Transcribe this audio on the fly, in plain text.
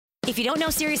If you don't know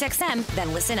SiriusXM,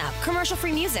 then listen up.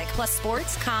 Commercial-free music, plus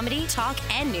sports, comedy, talk,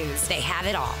 and news. They have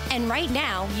it all. And right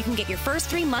now, you can get your first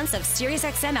 3 months of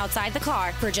SiriusXM outside the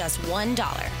car for just $1.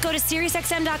 Go to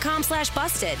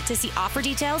SiriusXM.com/busted to see offer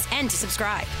details and to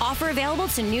subscribe. Offer available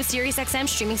to new SiriusXM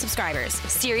streaming subscribers.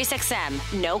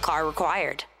 SiriusXM, no car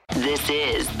required. This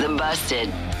is the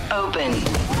Busted Open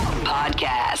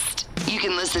Podcast. You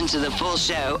can listen to the full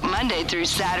show Monday through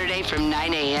Saturday from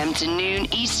 9 a.m. to noon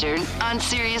Eastern on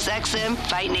SiriusXM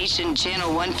Fight Nation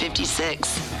Channel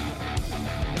 156.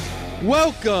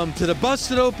 Welcome to the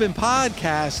Busted Open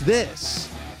Podcast. This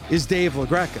is Dave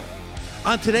LaGreca.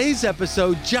 On today's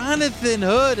episode, Jonathan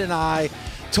Hood and I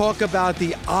talk about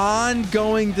the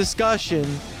ongoing discussion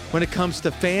when it comes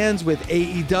to fans with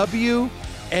AEW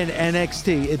and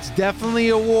NXT. It's definitely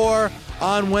a war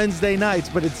on Wednesday nights,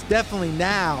 but it's definitely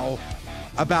now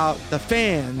about the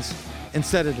fans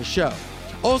instead of the show.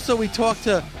 Also, we talked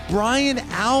to Brian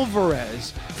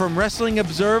Alvarez from Wrestling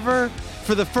Observer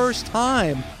for the first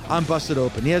time on Busted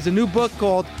Open. He has a new book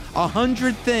called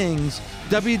 100 Things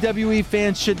WWE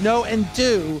Fans Should Know and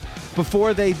Do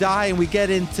Before They Die, and we get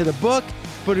into the book,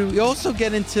 but we also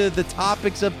get into the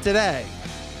topics of today.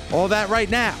 All that right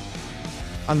now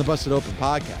on the Busted Open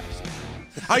Podcast.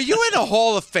 Are you in a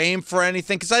Hall of Fame for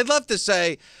anything? Because I'd love to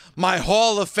say my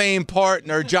Hall of Fame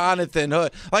partner, Jonathan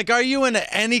Hood. Like, are you in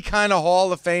any kind of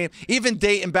Hall of Fame, even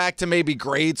dating back to maybe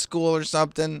grade school or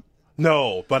something?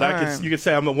 No, but you could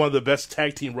say I'm one of the best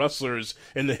tag team wrestlers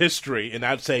in the history, and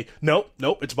I'd say, nope,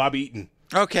 it's Bobby Eaton.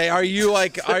 Okay, I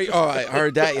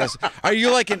heard that, yes. Are you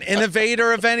like an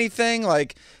innovator of anything?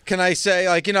 Like, can I say,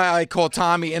 like, I call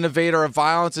Tommy innovator of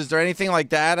violence. Is there anything like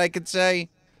that I could say?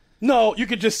 No, you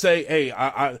could just say, hey,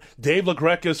 Dave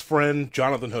LaGreca's friend,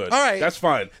 Jonathan Hood. All right. That's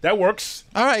fine. That works.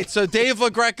 All right, so Dave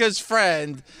LaGreca's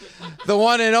friend, the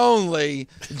one and only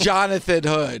Jonathan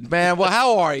Hood. Man, well,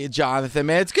 how are you, Jonathan,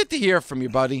 man? It's good to hear from you,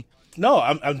 buddy. No,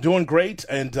 I'm doing great,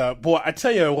 and boy, I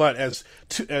tell you what, as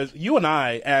you and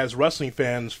I, as wrestling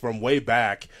fans from way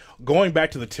back, going back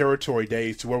to the territory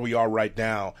days to where we are right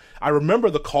now, I remember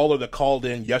the caller that called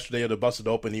in yesterday at the Busted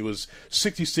Open. He was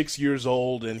 66 years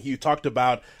old, and he talked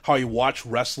about how he watched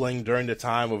wrestling during the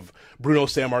time of Bruno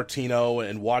Sammartino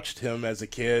and watched him as a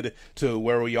kid to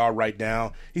where we are right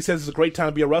now. He says it's a great time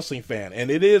to be a wrestling fan,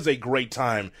 and it is a great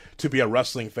time to be a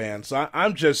wrestling fan. So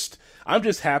I'm just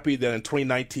happy that in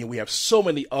 2019 we have so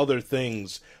many other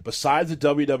things besides the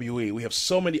WWE. We have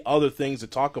so many other things to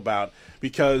talk about,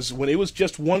 because when it was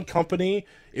just one company,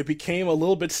 it became a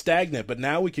little bit stagnant. But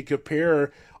now we can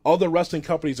compare other wrestling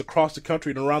companies across the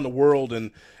country and around the world.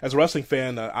 And as a wrestling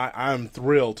fan, I'm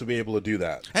thrilled to be able to do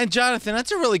that. And Jonathan,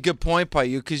 that's a really good point by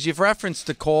you, because you've referenced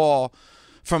the call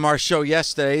from our show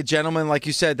yesterday. A gentleman, like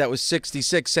you said, that was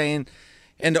 66, saying,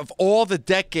 and of all the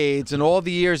decades and all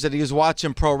the years that he was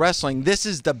watching pro wrestling, this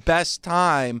is the best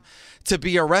time to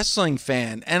be a wrestling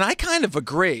fan. And I kind of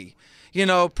agree.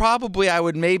 Probably I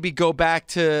would maybe go back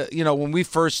to, when we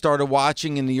first started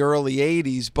watching in the early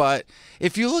 80s. But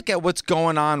if you look at what's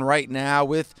going on right now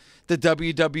with the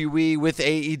WWE, with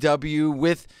AEW,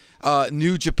 with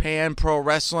New Japan Pro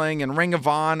Wrestling and Ring of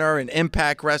Honor and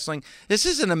Impact Wrestling, this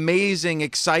is an amazing,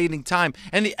 exciting time.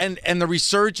 And the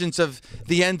resurgence of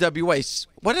the NWA.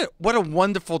 What a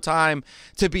wonderful time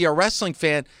to be a wrestling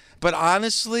fan. But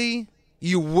honestly,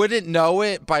 you wouldn't know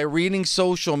it by reading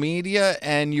social media,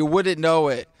 and you wouldn't know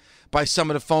it by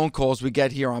some of the phone calls we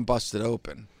get here on Busted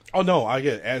Open. Oh, no, I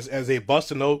get it. As a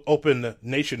Busted Open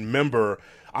Nation member,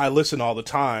 I listen all the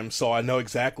time, so I know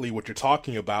exactly what you're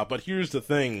talking about. But here's the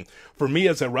thing. For me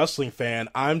as a wrestling fan,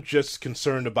 I'm just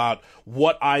concerned about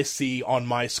what I see on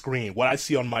my screen, what I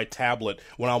see on my tablet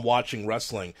when I'm watching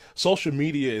wrestling. Social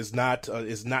media is not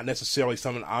necessarily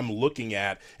something I'm looking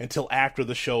at until after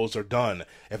the shows are done.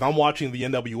 If I'm watching the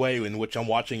NWA, in which I'm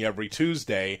watching every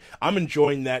Tuesday, I'm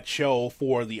enjoying that show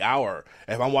for the hour.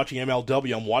 If I'm watching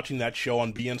MLW, I'm watching that show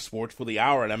on BN Sports for the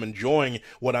hour, and I'm enjoying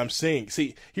what I'm seeing.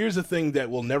 See, here's the thing that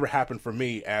will never happen for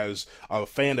me as a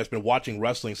fan that's been watching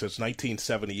wrestling since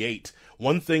 1978.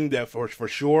 One thing that for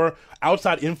sure,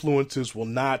 outside influences will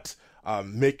not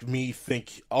make me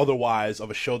think otherwise of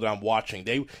a show that I'm watching.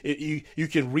 You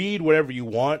can read whatever you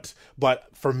want, but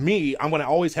for me, I'm going to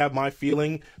always have my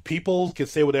feeling. People can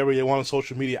say whatever they want on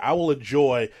social media. I will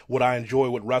enjoy what I enjoy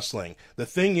with wrestling. The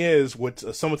thing is,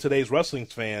 with some of today's wrestling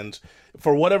fans,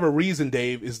 for whatever reason,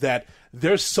 Dave, is that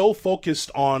they're so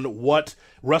focused on what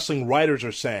wrestling writers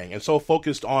are saying and so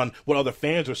focused on what other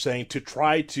fans are saying to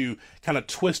try to kind of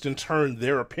twist and turn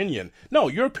their opinion. No,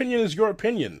 your opinion is your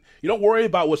opinion. You don't worry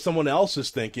about what someone else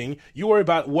is thinking. You worry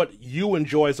about what you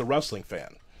enjoy as a wrestling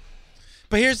fan.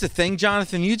 But here's the thing,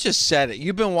 Jonathan, you just said it.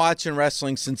 You've been watching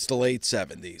wrestling since the late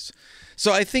 70s.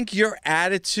 So I think your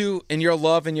attitude and your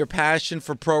love and your passion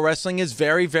for pro wrestling is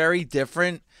very, very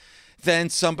different than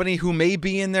somebody who may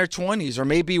be in their 20s or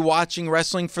may be watching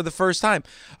wrestling for the first time.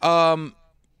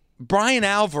 Brian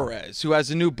Alvarez, who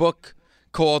has a new book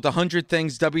called 100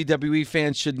 Things WWE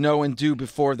Fans Should Know and Do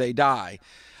Before They Die.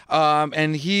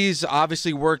 And he's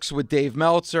obviously works with Dave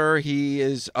Meltzer. He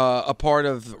is a part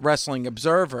of Wrestling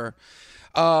Observer.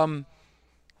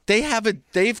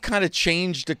 They've kind of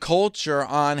changed the culture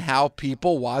on how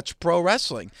people watch pro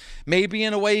wrestling. Maybe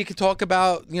in a way you could talk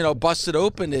about, Busted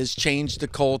Open has changed the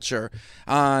culture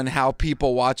on how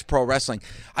people watch pro wrestling.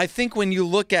 I think when you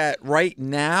look at right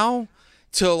now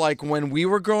to like when we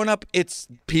were growing up, it's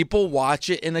people watch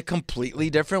it in a completely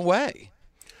different way.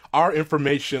 Our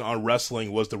information on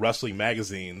wrestling was the wrestling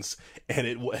magazines,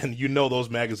 and those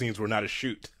magazines were not a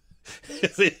shoot.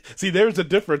 See, there's a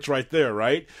difference right there,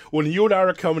 right? When you and I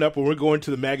are coming up, when we're going to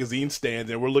the magazine stand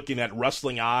and we're looking at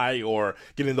Wrestling Eye or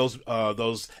getting those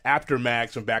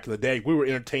aftermaths from back in the day, we were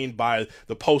entertained by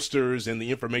the posters and the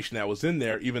information that was in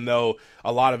there, even though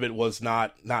a lot of it was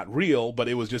not real, but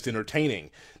it was just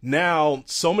entertaining. Now,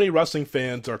 so many wrestling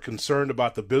fans are concerned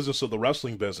about the business of the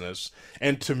wrestling business,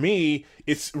 and to me,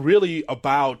 it's really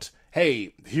about,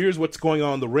 hey, here's what's going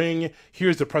on in the ring.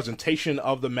 Here's the presentation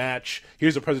of the match.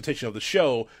 Here's the presentation of the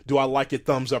show. Do I like it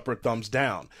thumbs up or thumbs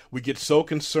down? We get so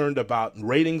concerned about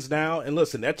ratings now. And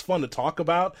listen, that's fun to talk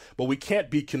about, but we can't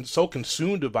be so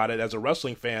consumed about it as a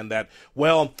wrestling fan that,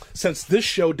 well, since this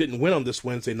show didn't win on this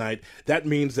Wednesday night, that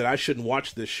means that I shouldn't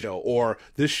watch this show or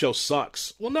this show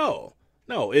sucks. Well, no.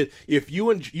 No, if you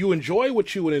enjoy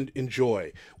what you would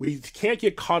enjoy, we can't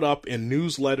get caught up in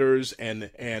newsletters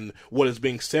and what is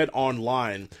being said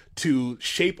online to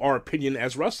shape our opinion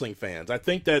as wrestling fans. I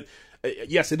think that,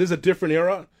 yes, it is a different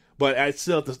era, but at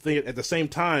the same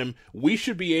time, we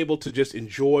should be able to just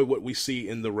enjoy what we see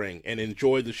in the ring and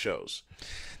enjoy the shows.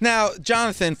 Now,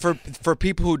 Jonathan, for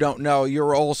people who don't know,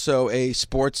 you're also a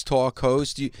sports talk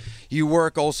host. You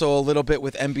work also a little bit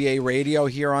with NBA Radio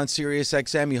here on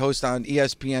SiriusXM. You host on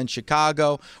ESPN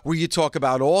Chicago, where you talk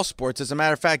about all sports. As a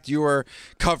matter of fact, you were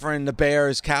covering the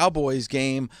Bears-Cowboys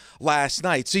game last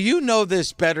night. So you know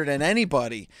this better than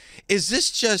anybody. Is this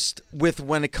just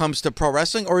when it comes to pro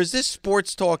wrestling, or is this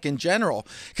sports talk in general?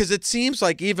 Because it seems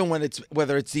like even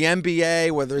whether it's the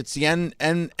NBA, whether it's the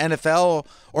NFL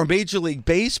or Major League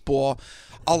Baseball,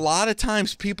 a lot of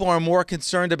times people are more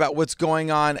concerned about what's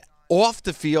going on off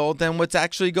the field than what's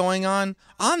actually going on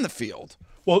the field.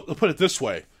 Well, put it this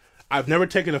way. I've never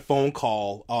taken a phone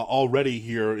call already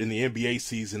here in the NBA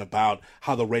season about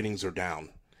how the ratings are down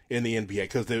in the NBA,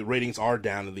 because the ratings are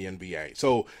down in the NBA.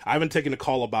 So I haven't taken a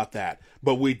call about that.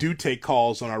 But we do take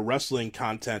calls on our wrestling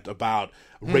content about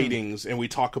ratings, and we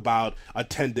talk about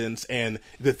attendance. And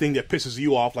the thing that pisses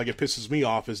you off, like it pisses me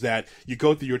off, is that you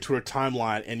go through your Twitter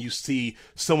timeline and you see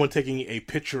someone taking a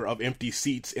picture of empty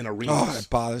seats in arenas. Oh, it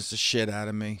bothers the shit out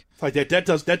of me. Like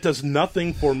that does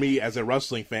nothing for me as a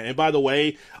wrestling fan. And by the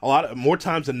way, more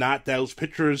times than not, those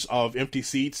pictures of empty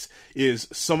seats is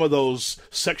some of those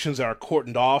sections that are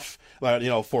cordoned off,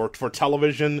 for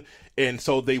television. And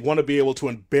so they want to be able to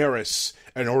embarrass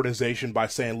an organization by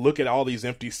saying, look at all these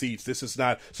empty seats. This is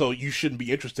not, so you shouldn't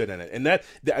be interested in it. And that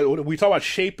we talk about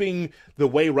shaping the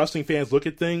way wrestling fans look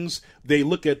at things. They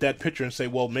look at that picture and say,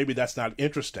 well, maybe that's not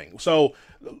interesting. So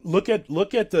look at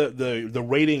the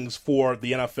ratings for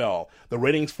the NFL, the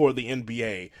ratings for the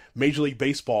NBA, Major League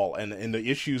Baseball, and the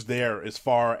issues there as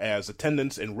far as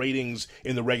attendance and ratings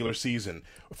in the regular season.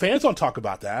 Fans don't talk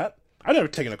about that. I've never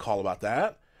taken a call about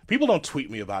that. People don't tweet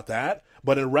me about that.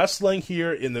 But in wrestling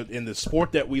here, in the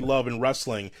sport that we love in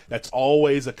wrestling, that's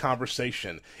always a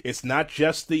conversation. It's not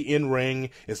just the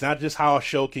in-ring. It's not just how a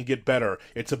show can get better.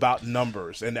 It's about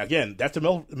numbers. And again, that's a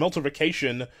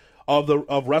Meltzerification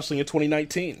of wrestling in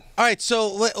 2019. All right, so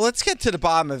let's get to the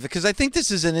bottom of it, because I think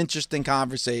this is an interesting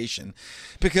conversation.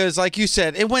 Because like you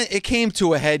said, it came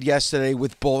to a head yesterday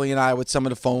with Bully and I with some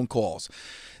of the phone calls.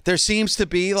 There seems to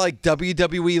be like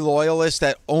WWE loyalists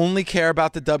that only care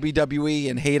about the WWE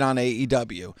and hate on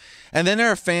AEW. And then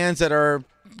there are fans that are,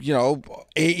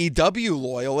 AEW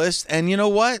loyalists, and you know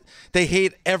what? They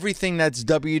hate everything that's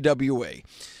WWE.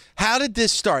 How did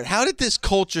this start? How did this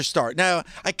culture start? Now,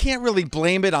 I can't really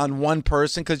blame it on one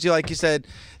person, because like you said,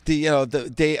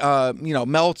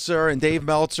 Meltzer and Dave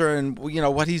Meltzer and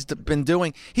what he's been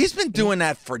doing. He's been doing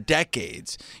that for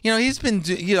decades. He's been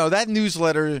that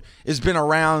newsletter has been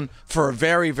around for a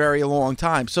very, very long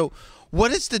time. So,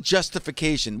 what is the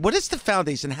justification? What is the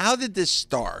foundation? How did this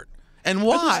start, and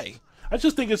why? I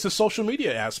just think it's the social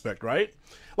media aspect, right?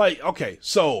 Like, okay,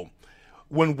 so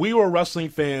when we were wrestling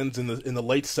fans in the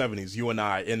late 70s, you and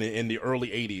I, in the early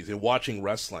 80s, and watching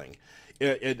wrestling,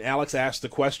 and Alex asked the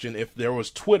question, if there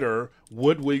was Twitter,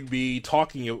 would we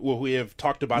have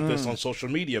talked about this on social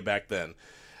media back then?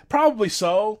 Probably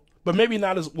so, but maybe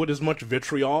not with as much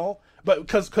vitriol. But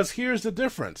because here's the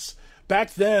difference.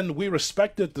 Back then, we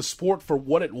respected the sport for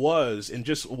what it was and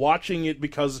just watching it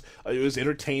because it was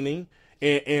entertaining.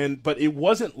 But it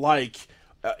wasn't like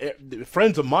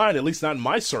friends of mine, at least not in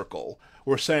my circle,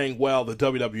 were saying, well, the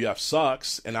WWF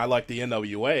sucks and I like the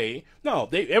NWA. No,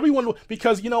 everyone,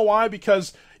 because you know why?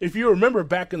 Because if you remember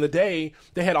back in the day,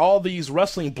 they had all these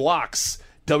wrestling blocks,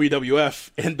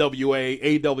 WWF,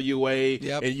 NWA,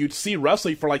 AWA, and you'd see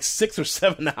wrestling for like 6 or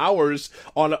 7 hours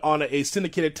on a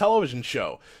syndicated television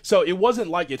show. So it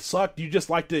wasn't like it sucked. You just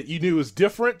liked it. You knew it was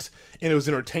different and it was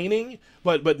entertaining,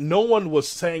 but no one was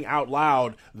saying out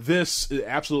loud, this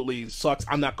absolutely sucks,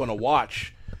 I'm not going to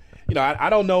watch. You know, I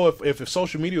don't know if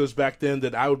social media was back then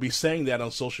that I would be saying that on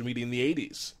social media in the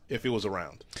 80s if it was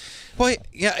around. Well,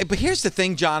 yeah, but here's the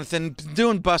thing, Jonathan,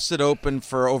 doing Busted Open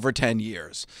for over 10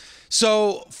 years.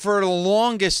 So for the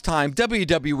longest time,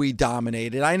 WWE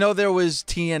dominated. I know there was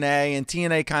TNA, and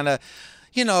TNA kind of,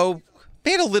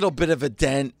 made a little bit of a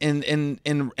dent in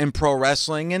pro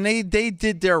wrestling, and they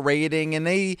did their rating, and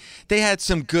they had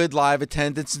some good live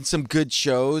attendance and some good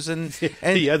shows, and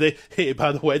yeah,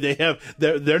 by the way, they have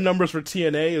their numbers for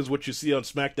TNA is what you see on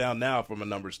SmackDown now from a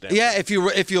numbers standpoint. Yeah, if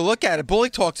you look at it, Bully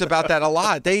talks about that a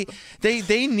lot. They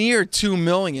neared 2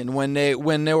 million when they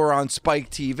were on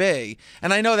Spike TV,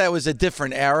 and I know that was a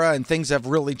different era, and things have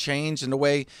really changed, and the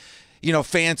way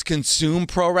fans consume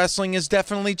pro wrestling has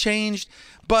definitely changed,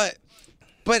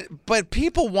 But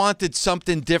people wanted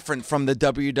something different from the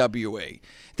WWE.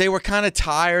 They were kind of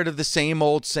tired of the same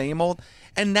old,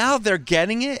 and now they're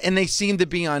getting it, and they seem to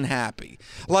be unhappy.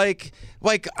 Like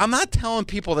I'm not telling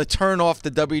people to turn off the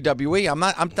WWE. I'm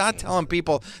not telling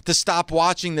people to stop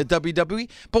watching the WWE.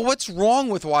 But what's wrong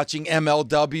with watching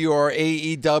MLW or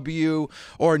AEW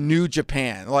or New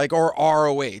Japan, or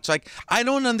ROH? I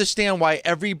don't understand why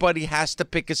everybody has to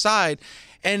pick a side.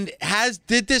 And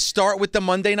did this start with the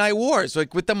Monday Night Wars?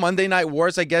 With the Monday Night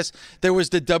Wars, I guess there was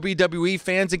the WWE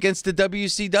fans against the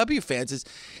WCW fans,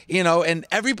 and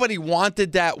everybody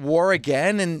wanted that war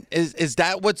again. And is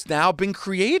that what's now been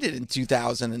created in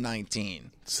 2019?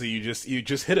 See, you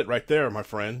just hit it right there, my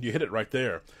friend. You hit it right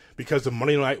there because the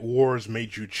Monday Night Wars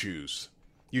made you choose.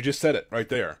 You just said it right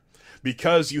there.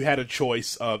 Because you had a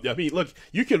choice of, look,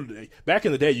 you could, back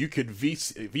in the day, you could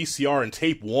VCR and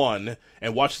tape one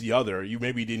and watch the other. You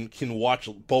maybe can watch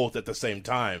both at the same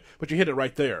time, but you hit it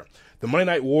right there. The Monday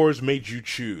Night Wars made you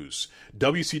choose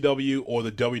WCW or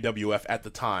the WWF at the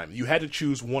time. You had to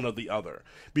choose one or the other.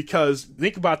 Because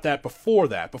think about that before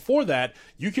that. Before that,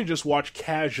 you could just watch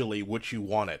casually what you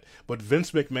wanted. But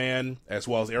Vince McMahon, as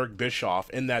well as Eric Bischoff,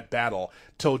 in that battle,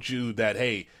 told you that,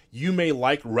 hey, you may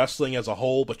like wrestling as a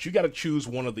whole, but you got to choose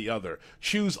one or the other.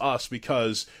 Choose us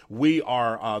because we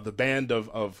are the band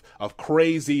of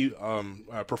crazy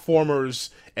performers,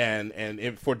 and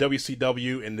for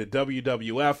WCW and the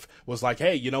WWF was like,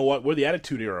 hey, you know what? We're the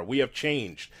Attitude Era. We have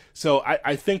changed. So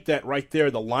I think that right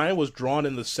there, the line was drawn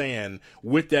in the sand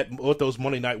with those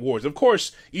Monday Night Wars. Of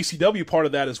course, ECW part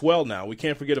of that as well. Now we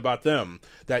can't forget about them.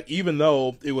 That even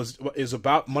though is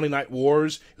about Monday Night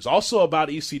Wars, it's also about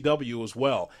ECW as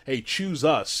well. Hey, choose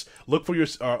us. Look for your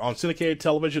on syndicated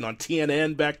television on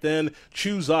TNN back then.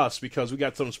 Choose us because we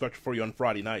got something special for you on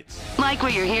Friday nights. Like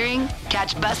what you're hearing?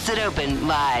 Catch Busted Open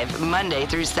live Monday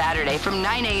through Saturday from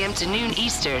 9 a.m. to noon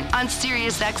Eastern on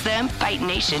SiriusXM Fight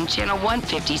Nation Channel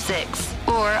 156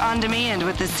 or on demand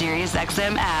with the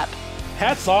SiriusXM app.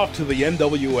 Hats off to the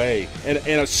NWA and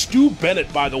a Stu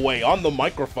Bennett, by the way, on the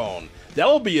microphone.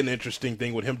 That'll be an interesting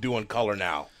thing with him doing color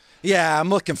now. Yeah, I'm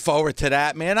looking forward to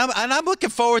that, man. I'm looking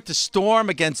forward to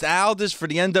Storm against Aldis for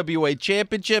the NWA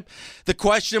Championship. The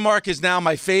question mark is now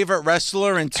my favorite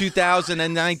wrestler in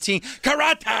 2019,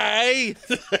 Karate.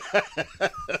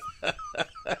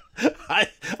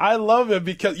 I love him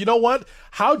because, you know what?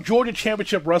 How Georgia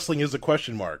Championship Wrestling is a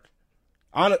question mark.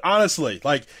 Honestly,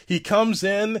 he comes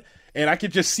in, and I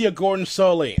could just see a Gordon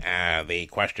Solie. The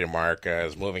question mark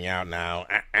is moving out now.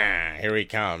 Here he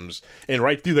comes. And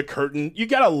right through the curtain. You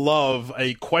gotta love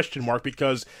a question mark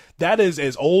because that is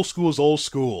as old school as old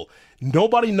school.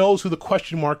 Nobody knows who the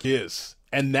question mark is.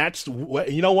 And that's,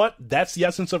 you know what? That's the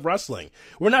essence of wrestling.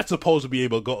 We're not supposed to be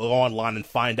able to go online and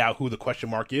find out who the question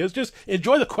mark is. Just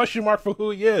enjoy the question mark for who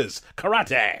he is.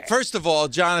 Karate. First of all,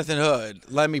 Jonathan Hood,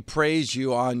 let me praise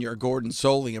you on your Gordon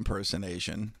Solie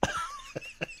impersonation.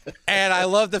 And I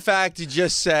love the fact you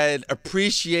just said,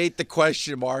 appreciate the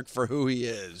question mark for who he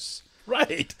is.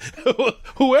 Right.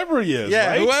 Whoever he is,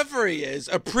 Yeah, right? whoever he is,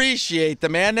 appreciate the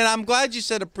man. And I'm glad you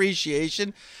said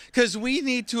appreciation, because we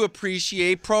need to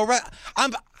appreciate pro wrestling.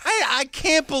 I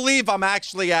can't believe I'm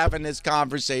actually having this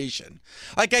conversation.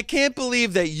 Like, I can't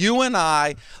believe that you and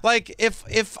I, like,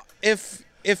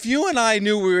 if you and I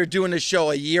knew we were doing a show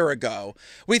a year ago,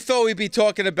 we thought we'd be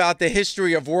talking about the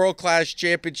history of world-class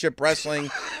championship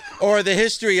wrestling or the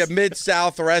history of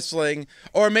Mid-South wrestling,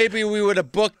 or maybe we would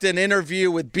have booked an interview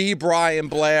with B. Brian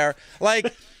Blair.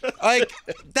 Like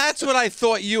that's what I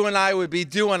thought you and I would be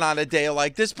doing on a day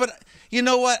like this. But you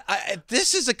know what?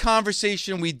 This is a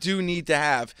conversation we do need to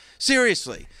have.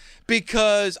 Seriously.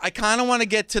 Because I kind of want to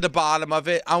get to the bottom of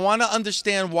it. I want to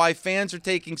understand why fans are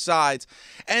taking sides.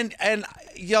 And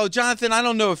Jonathan, I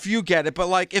don't know if you get it, but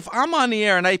like if I'm on the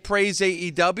air and I praise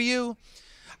AEW,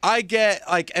 I get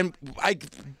like,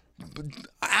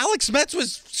 Alex Metz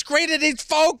was great at his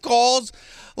phone calls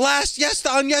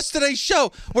on yesterday's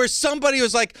show where somebody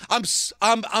was like, I'm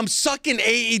sucking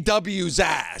AEW's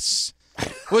ass.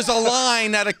 Was a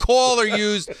line that a caller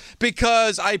used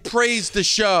because I praised the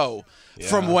show.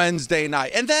 From Wednesday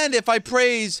night. And then if I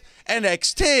praise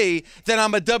NXT, then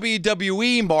I'm a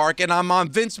WWE mark and I'm on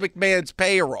Vince McMahon's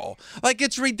payroll. Like,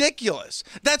 it's ridiculous.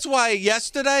 That's why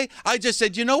yesterday I just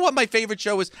said, you know what my favorite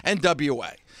show is?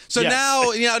 NWA. So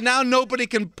now nobody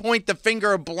can point the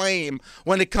finger of blame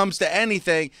when it comes to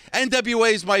anything.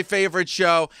 NWA is my favorite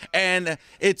show, and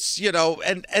it's,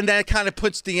 and that kind of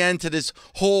puts the end to this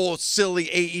whole silly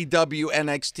AEW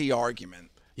NXT argument.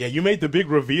 Yeah, you made the big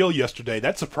reveal yesterday.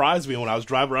 That surprised me when I was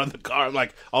driving around the car. I'm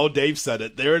like, oh, Dave said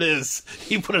it. There it is.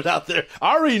 He put it out there.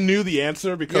 I already knew the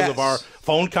answer because of our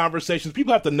phone conversations.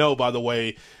 People have to know, by the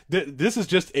way, this is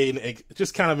just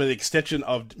kind of an extension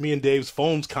of me and Dave's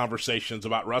phones conversations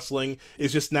about wrestling.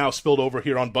 It's just now spilled over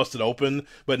here on Busted Open.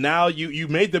 But now you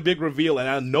made the big reveal, and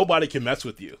now nobody can mess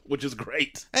with you, which is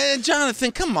great. And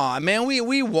Jonathan, come on, man.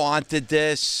 We wanted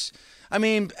this. I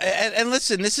mean, and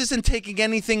listen, this isn't taking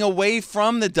anything away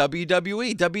from the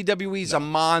WWE. WWE's a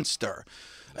monster.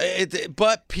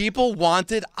 But people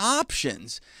wanted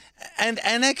options. And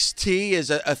NXT is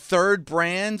a third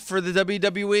brand for the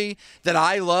WWE that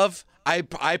I love. I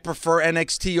prefer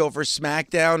NXT over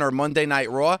SmackDown or Monday Night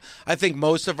Raw. I think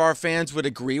most of our fans would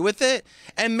agree with it.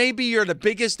 And maybe you're the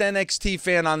biggest NXT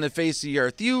fan on the face of the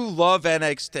earth. You love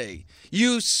NXT.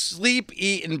 You sleep,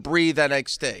 eat, and breathe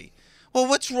NXT. Well,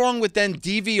 what's wrong with then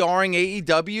DVRing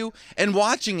AEW and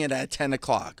watching it at 10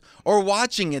 o'clock or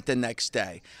watching it the next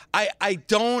day? I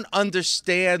don't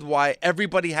understand why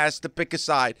everybody has to pick a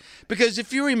side. Because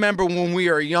if you remember when we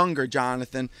were younger,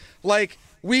 Jonathan, like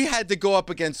we had to go up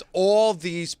against all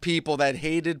these people that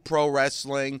hated pro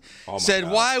wrestling, said,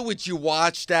 God, why would you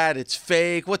watch that? It's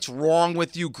fake. What's wrong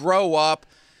with you? Grow up.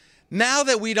 Now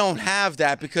that we don't have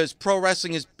that because pro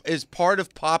wrestling is part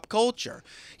of pop culture.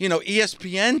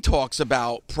 ESPN talks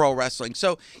about pro wrestling.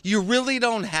 So you really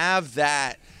don't have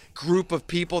that group of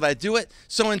people that do it.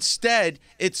 So instead,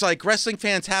 it's like wrestling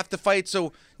fans have to fight.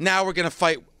 So now we're going to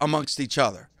fight amongst each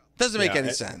other. Doesn't make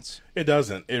any sense. It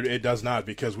doesn't. It does not,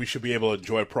 because we should be able to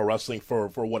enjoy pro wrestling for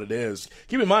what it is.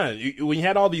 Keep in mind, when you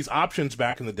had all these options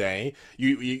back in the day,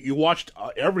 you watched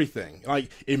everything. Like,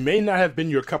 it may not have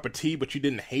been your cup of tea, but you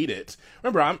didn't hate it.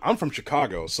 Remember, I'm from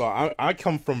Chicago, so I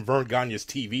come from Vern Gagne's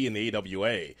TV in the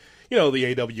AWA.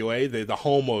 The AWA, the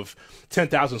home of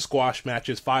 10,000 squash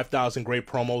matches, 5,000 great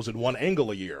promos, and one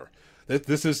angle a year.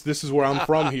 This is where I'm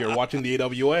from here, watching the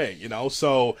AWA,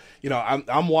 So,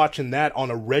 I'm watching that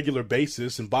on a regular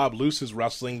basis, and Bob Luce's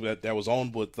wrestling that was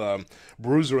owned with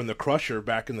Bruiser and the Crusher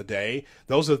back in the day.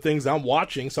 Those are the things I'm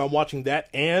watching, so I'm watching that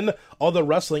and other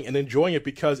wrestling and enjoying it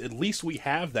because at least we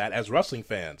have that as wrestling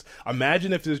fans.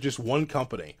 Imagine if there's just one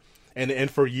company, and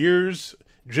for years...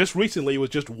 Just recently, it was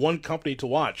just one company to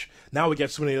watch. Now we get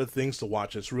so many other things to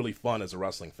watch. It's really fun as a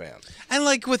wrestling fan. And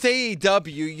like with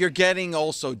AEW, you're getting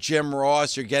also Jim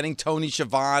Ross, you're getting Tony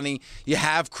Schiavone, you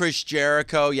have Chris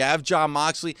Jericho, you have Jon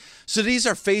Moxley. So these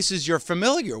are faces you're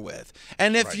familiar with.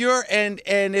 And if you're and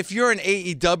if you're an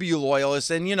AEW loyalist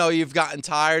and you've gotten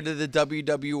tired of the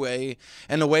WWE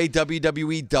and the way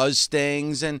WWE does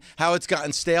things and how it's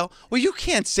gotten stale, well, you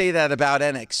can't say that about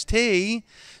NXT.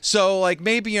 So, like,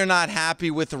 maybe you're not happy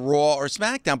with Raw or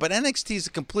SmackDown, but NXT is a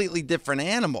completely different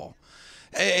animal.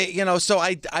 So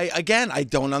I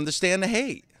don't understand the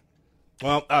hate.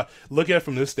 Well, look at it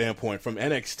from this standpoint. From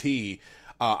NXT,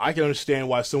 I can understand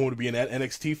why someone would be an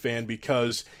NXT fan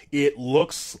because it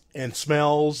looks and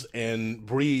smells and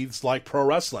breathes like pro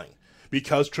wrestling.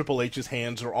 because Triple H's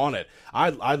hands are on it. I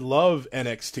love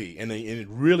NXT and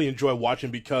really enjoy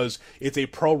watching because it's a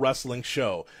pro wrestling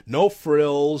show. No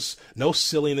frills, no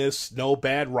silliness, no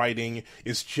bad writing.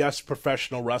 It's just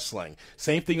professional wrestling.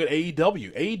 Same thing with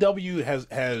AEW. AEW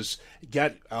has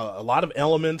got a lot of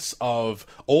elements of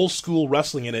old school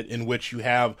wrestling in it, in which you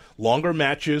have longer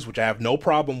matches, which I have no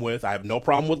problem with. I have no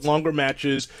problem with longer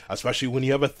matches, especially when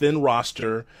you have a thin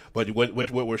roster. But what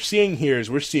we're seeing here is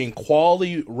we're seeing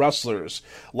quality wrestlers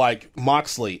like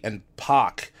Moxley and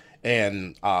Pac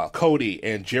and Cody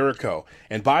and Jericho.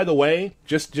 And by the way,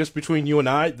 just between you and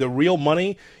I, the real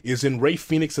money is in Rey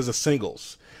Fenix as a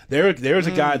singles. There's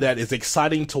a guy that is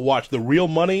exciting to watch. The real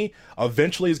money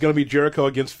eventually is going to be Jericho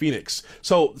against Phoenix.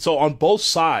 So on both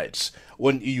sides,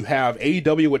 when you have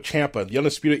AEW with Ciampa, the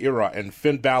Undisputed Era, and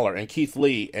Finn Balor, and Keith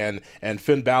Lee, and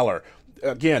Finn Balor,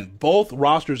 again, both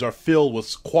rosters are filled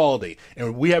with quality.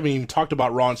 And we haven't even talked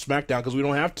about Raw and SmackDown because we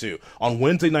don't have to. On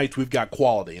Wednesday nights, we've got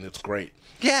quality, and it's great.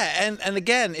 Yeah, and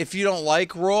again, if you don't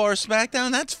like Raw or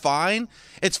SmackDown, that's fine.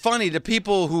 It's funny, the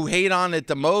people who hate on it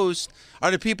the most are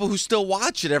the people who still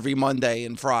watch it every Monday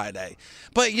and Friday.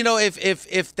 But you know,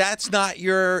 if that's not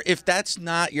your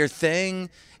thing,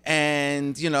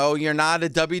 and you know you're not a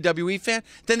WWE fan,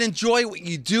 then enjoy what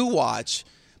you do watch.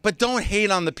 But don't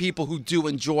hate on the people who do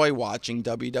enjoy watching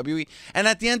WWE. And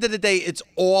at the end of the day, it's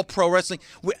all pro wrestling.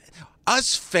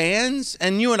 Us fans,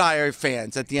 and you and I are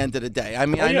fans at the end of the day. I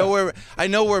mean, I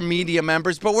know we're media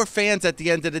members, but we're fans at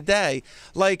the end of the day.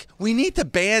 Like, we need to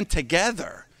band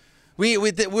together.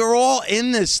 We're all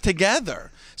in this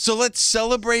together. So let's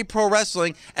celebrate pro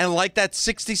wrestling, and like that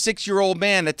 66-year-old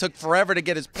man that took forever to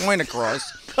get his point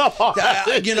across. Come on.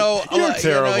 You're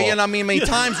terrible. I mean,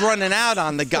 time's running out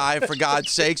on the guy, for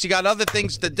God's sakes. You got other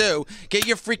things to do. Get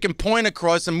your freaking point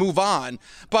across and move on.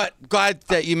 But glad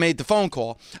that you made the phone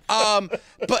call.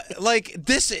 But, like,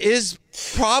 this is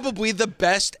probably the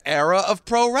best era of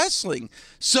pro wrestling.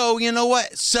 So, you know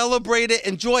what? Celebrate it,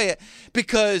 enjoy it,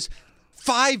 because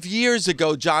 5 years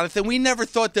ago, Jonathan, we never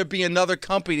thought there'd be another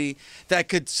company that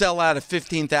could sell out a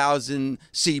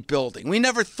 15,000-seat building. We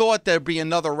never thought there'd be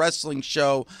another wrestling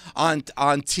show on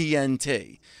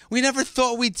TNT. We never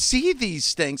thought we'd see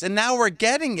these things, and now we're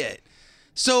getting it.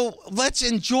 So let's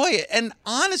enjoy it. And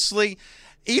honestly,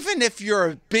 even if you're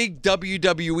a big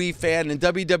WWE fan and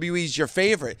WWE's your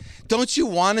favorite, don't you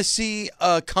want to see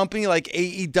a company like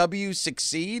AEW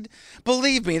succeed?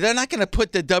 Believe me, they're not going to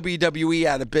put the WWE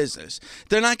out of business.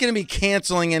 They're not going to be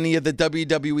canceling any of the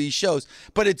WWE shows.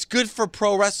 But it's good for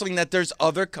pro wrestling that there's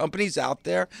other companies out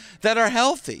there that are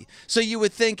healthy. So you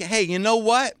would think, hey, you know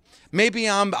what? Maybe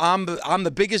I'm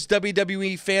the biggest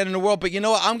WWE fan in the world, but you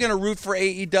know what? I'm going to root for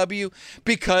AEW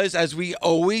because, as we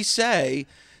always say,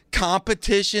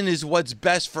 competition is what's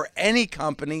best for any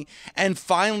company. And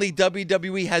finally,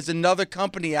 WWE has another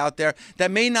company out there that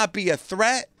may not be a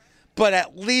threat, but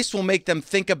at least will make them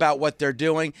think about what they're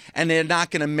doing, and they're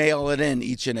not going to mail it in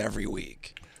each and every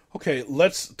week. Okay,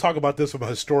 let's talk about this from a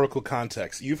historical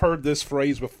context. You've heard this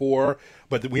phrase before,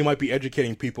 but we might be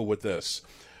educating people with this.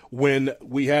 When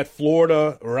we had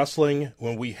Florida wrestling,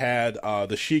 when we had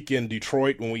the Sheik in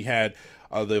Detroit, when we had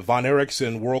the Von Erichs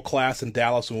in World Class in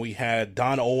Dallas, when we had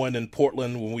Don Owen in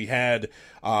Portland, when we had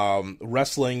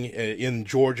wrestling in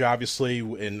Georgia, obviously,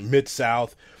 in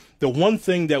Mid-South, the one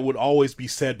thing that would always be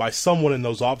said by someone in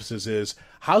those offices is,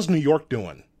 how's New York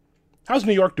doing? How's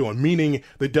New York doing? Meaning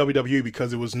the WWE,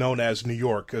 because it was known as New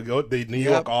York, the New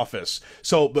York office.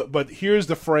 So, but here's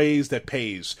the phrase that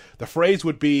pays. The phrase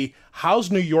would be,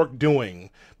 how's New York doing?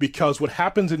 Because what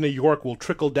happens in New York will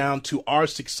trickle down to our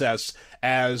success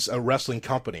as a wrestling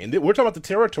company. And we're talking about the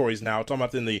territories now, we're talking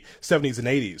about in the 70s and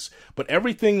 80s. But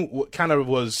everything kind of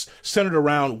was centered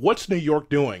around, what's New York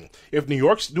doing? If New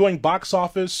York's doing box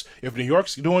office, if New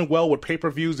York's doing well with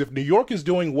pay-per-views, if New York is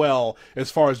doing well as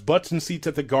far as butts and seats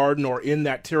at the Garden or in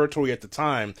that territory at the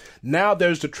time, now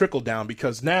there's the trickle down,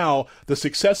 because now the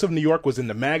success of New York was in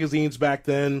the magazines back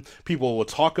then. People will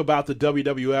talk about the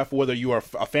WWF, whether you are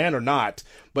a fan or not.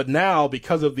 But now,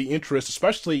 because of the interest,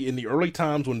 especially in the early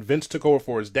times when Vince took over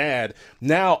for his dad,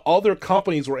 now other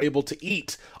companies were able to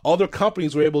eat. Other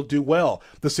companies were able to do well.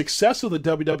 The success of the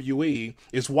WWE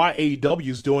is why AEW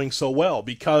is doing so well,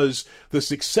 because the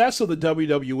success of the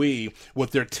WWE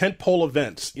with their tentpole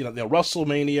events, you know,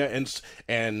 WrestleMania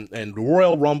and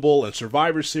Royal Rumble and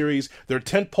Survivor Series, their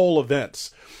tentpole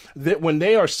events, that when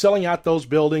they are selling out those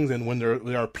buildings and when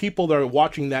there are people that are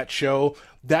watching that show,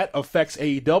 that affects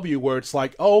AEW, where it's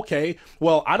like, oh, okay,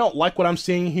 well, I don't like what I'm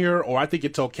seeing here, or I think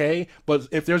it's okay, but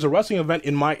if there's a wrestling event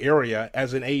in my area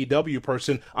as an AEW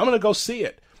person, I'm going to go see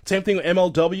it. Same thing with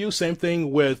MLW, same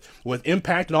thing with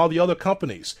Impact and all the other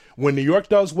companies. When New York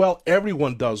does well,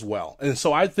 everyone does well. And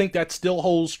so I think that still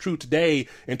holds true today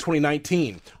in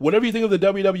 2019. Whatever you think of the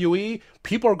WWE,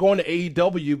 people are going to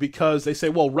AEW because they say,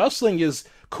 well, wrestling is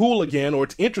cool again, or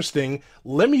it's interesting.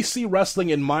 Let me see wrestling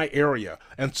in my area.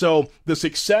 And so the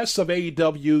success of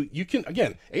AEW,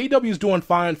 AEW is doing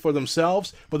fine for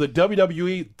themselves, but the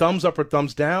WWE, thumbs up or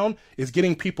thumbs down, is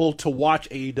getting people to watch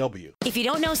AEW. If you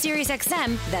don't know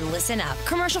SiriusXM, then listen up.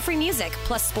 Commercial-free music,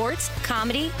 plus sports,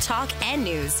 comedy, talk, and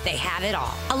news. They have it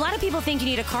all. A lot of people think you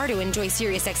need a car to enjoy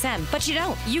SiriusXM, but you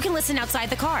don't. You can listen outside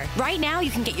the car. Right now,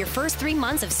 you can get your first 3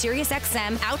 months of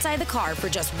SiriusXM outside the car for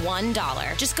just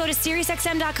 $1. Just go to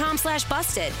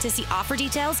SiriusXM.com/busted to see offer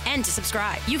details and to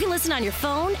subscribe. You can listen on your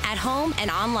phone, at home, and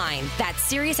online. That's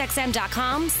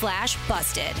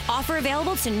SiriusXM.com/busted. Offer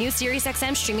available to new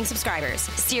SiriusXM streaming subscribers.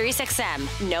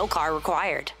 SiriusXM, no car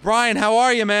required. Brian, how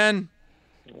are you, man?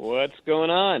 What's going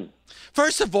on?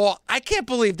 First of all, I can't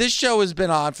believe this show has been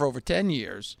on for over 10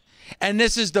 years, and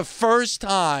this is the first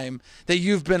time that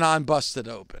you've been on Busted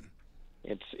Open.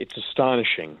 It's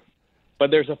astonishing.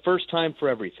 But there's a first time for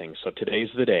everything, so today's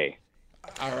the day.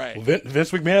 All right.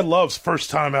 Vince McMahon loves first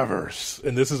time evers,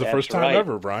 and this is the first time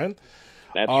ever, Brian.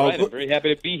 That's right. I'm very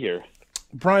happy to be here.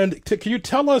 Brian, can you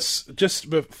tell us, just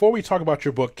before we talk about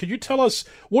your book, can you tell us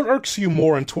what irks you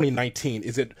more in 2019?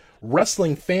 Is it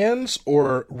wrestling fans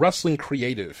or wrestling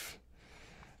creative?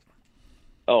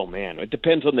 Oh, man, it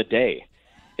depends on the day.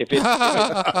 If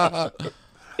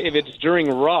it's during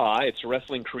Raw, it's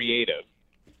wrestling creative.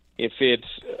 If it's,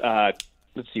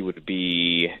 let's see, would it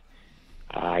be,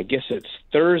 I guess it's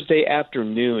Thursday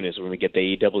afternoon is when we get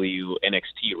the AEW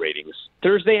NXT ratings.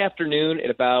 Thursday afternoon at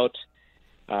about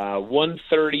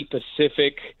 1:30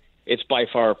 Pacific, it's by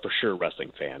far for sure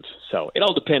wrestling fans. So it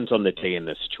all depends on the day and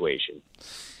the situation.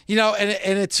 You know,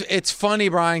 and it's funny,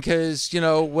 Brian, because, you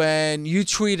know, when you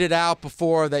tweeted out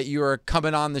before that you were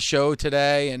coming on the show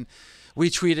today and we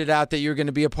tweeted out that you're going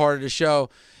to be a part of the show,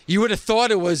 you would have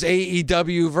thought it was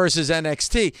AEW versus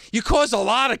NXT. You caused a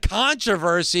lot of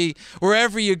controversy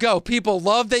wherever you go. People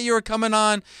love that you were coming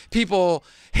on. People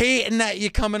hating that you're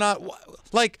coming on.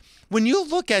 Like, when you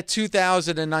look at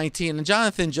 2019, and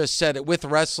Jonathan just said it, with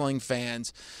wrestling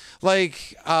fans,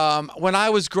 like when I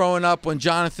was growing up, when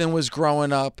Jonathan was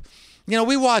growing up, you know,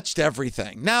 we watched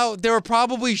everything. Now, there were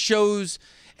probably shows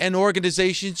and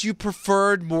organizations you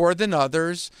preferred more than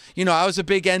others. You know, I was a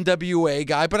big NWA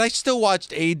guy, but I still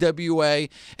watched AWA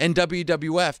and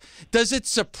WWF. Does it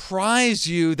surprise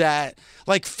you that,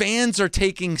 like, fans are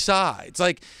taking sides?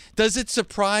 Like, does it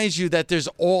surprise you that there's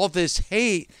all this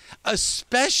hate,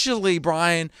 especially,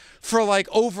 Brian, for like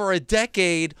over a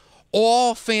decade,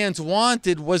 all fans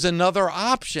wanted was another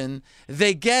option.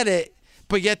 They get it,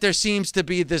 but yet there seems to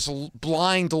be this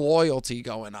blind loyalty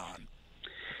going on.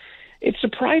 It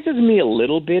surprises me a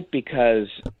little bit because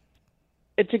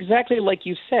it's exactly like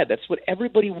you said. That's what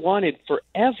everybody wanted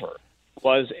forever,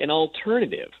 was an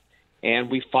alternative. And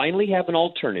we finally have an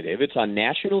alternative. It's on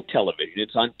national television.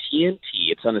 It's on TNT.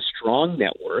 It's on a strong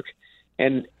network.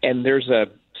 And there's a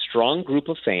strong group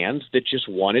of fans that just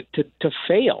want it to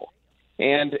fail.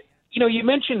 And, you know, you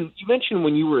mentioned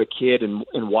when you were a kid and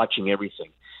watching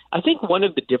everything. I think one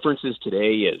of the differences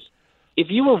today is if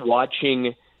you were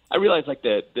watching, I realize like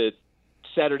the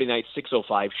Saturday night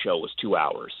 6:05 show was 2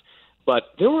 hours,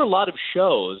 but there were a lot of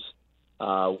shows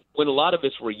when a lot of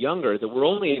us were younger that were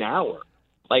only an hour.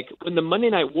 Like when the Monday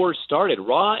Night Wars started,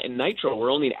 Raw and Nitro were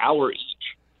only an hour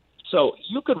each. So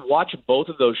you could watch both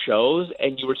of those shows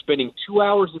and you were spending 2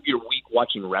 hours of your week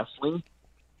watching wrestling.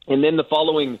 And then the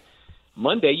following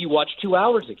Monday, you watch 2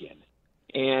 hours again.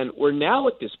 And we're now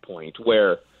at this point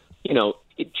where, you know,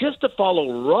 just to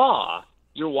follow Raw,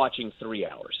 you're watching 3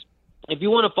 hours. If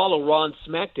you want to follow Raw and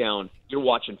SmackDown, you're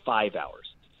watching 5 hours.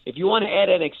 If you want to add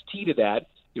NXT to that,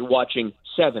 you're watching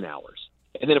 7 hours.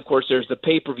 And then, of course, there's the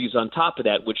pay-per-views on top of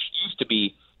that, which used to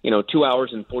be, 2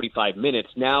 hours and 45 minutes.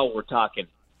 Now we're talking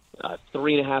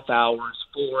 3.5 hours,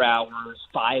 4 hours,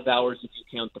 5 hours if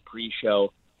you count the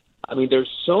pre-show. I mean, there's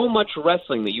so much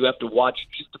wrestling that you have to watch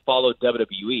just to follow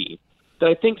WWE that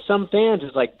I think some fans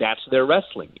is like, that's their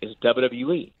wrestling, is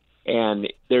WWE.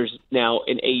 And there's now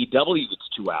in AEW, it's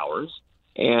 2 hours.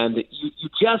 And you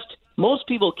just, most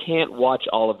people can't watch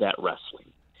all of that wrestling.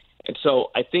 And so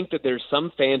I think that there's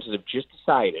some fans that have just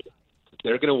decided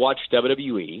they're going to watch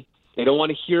WWE. They don't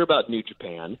want to hear about New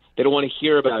Japan. They don't want to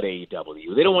hear about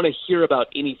AEW. They don't want to hear about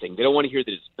anything. They don't want to hear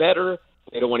that it's better.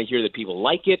 They don't want to hear that people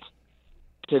like it.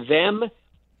 To them,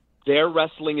 their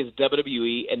wrestling is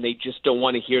WWE, and they just don't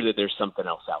want to hear that there's something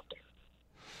else out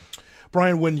there.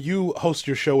 Brian, when you host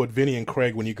your show with Vinny and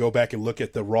Craig, when you go back and look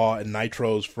at the Raw and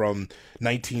Nitros from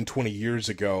 19, 20 years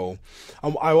ago,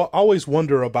 I always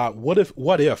wonder about what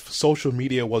if social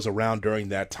media was around during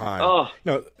that time? Oh.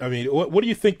 I mean, what do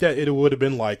you think that it would have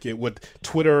been like? It would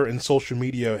Twitter and social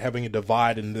media having a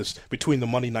divide in this between the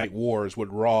Monday Night Wars with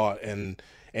Raw and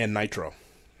Nitro?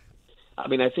 I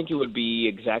mean, I think it would be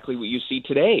exactly what you see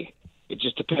today. It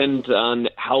just depends on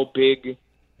how big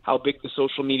the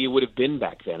social media would have been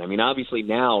back then. I mean, obviously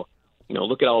now,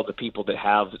 look at all the people that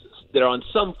are on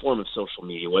some form of social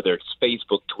media, whether it's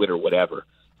Facebook, Twitter, whatever.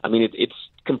 I mean, it's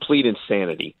complete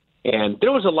insanity. And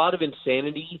there was a lot of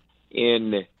insanity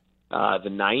in the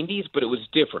 90s, but it was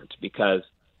different because,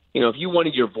 if you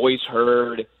wanted your voice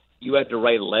heard, you had to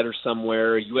write a letter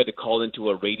somewhere, you had to call into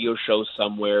a radio show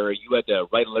somewhere, you had to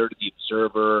write a letter to the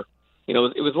Observer. It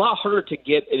was a lot harder to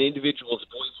get an individual's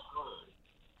voice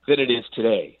heard than it is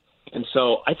today. And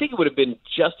so I think it would have been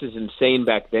just as insane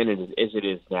back then as it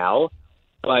is now.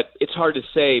 But it's hard to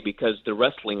say because the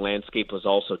wrestling landscape was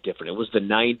also different. It was the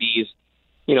 90s.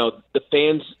 The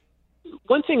fans –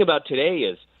 one thing about today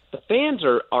is the fans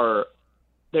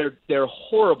they're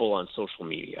horrible on social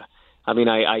media. I mean,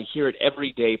 I hear it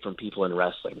every day from people in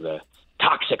wrestling. The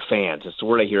toxic fans. It's the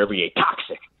word I hear every day.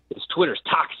 Toxic. Twitter's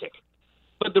toxic.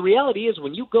 But the reality is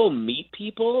when you go meet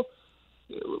people –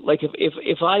 like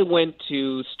if I went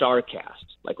to StarCast,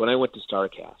 like when I went to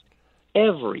StarCast,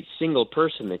 every single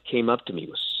person that came up to me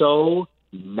was so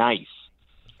nice.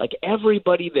 Like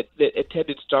everybody that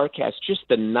attended StarCast, just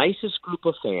the nicest group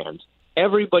of fans.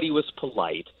 Everybody was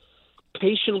polite,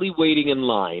 patiently waiting in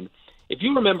line. If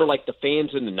you remember like the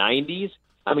fans in the 90s,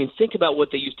 I mean, think about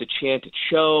what they used to chant at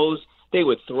shows. They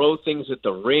would throw things at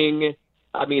the ring.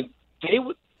 I mean,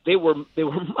 they were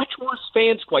much worse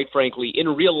fans, quite frankly,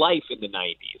 in real life in the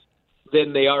 90s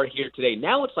than they are here today.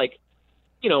 Now it's like,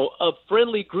 a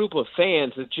friendly group of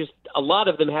fans that just a lot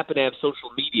of them happen to have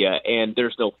social media and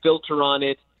there's no filter on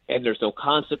it and there's no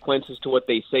consequences to what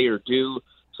they say or do.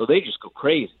 So they just go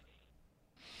crazy.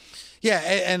 Yeah,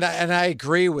 and I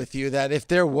agree with you that if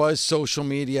there was social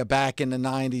media back in the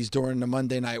 90s during the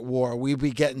Monday Night War, we'd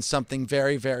be getting something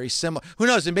very, very similar. Who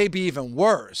knows, it may be even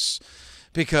worse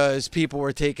because people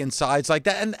were taking sides like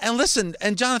that. And listen,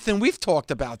 and Jonathan, we've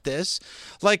talked about this.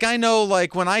 Like, I know,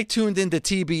 like, when I tuned into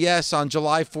TBS on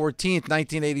July 14th,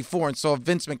 1984, and saw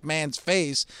Vince McMahon's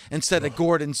face instead of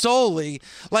Gordon Soley,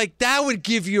 like, that would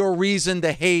give you a reason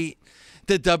to hate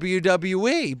the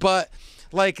WWE. But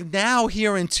like now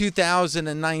here in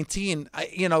 2019, I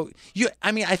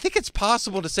think it's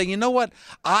possible to say, you know what?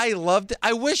 I loved it.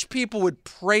 I wish people would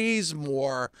praise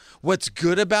more what's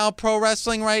good about pro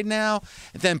wrestling right now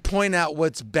than point out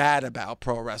what's bad about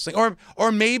pro wrestling.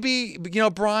 Or maybe,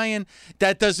 Brian,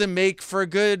 that doesn't make for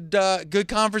good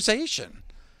conversation.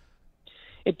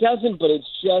 It doesn't, but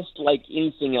it's just like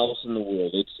anything else in the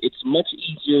world. It's much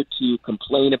easier to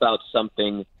complain about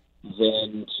something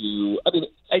than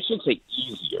I shouldn't say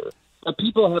easier, but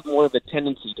people have more of a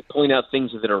tendency to point out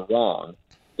things that are wrong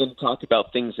than to talk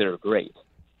about things that are great.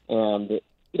 And,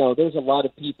 there's a lot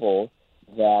of people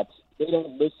that they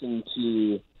don't listen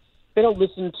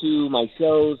to my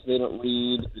shows, they don't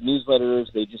read the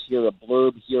newsletters, they just hear a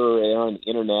blurb here or there on the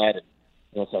internet, and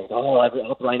it's like,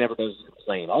 all Brian ever does is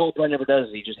complain. All Brian ever does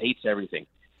is he just hates everything.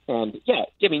 And, yeah,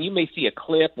 I mean, you may see a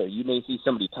clip or you may see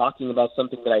somebody talking about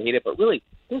something that I hated, but really,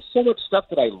 there's so much stuff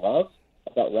that I love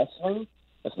about wrestling,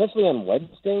 especially on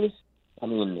Wednesdays. I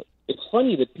mean, it's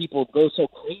funny that people go so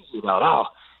crazy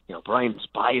about, Brian's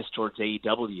biased towards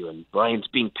AEW and Brian's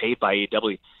being paid by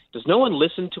AEW. Does no one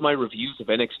listen to my reviews of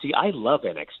NXT? I love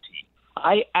NXT.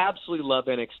 I absolutely love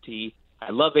NXT.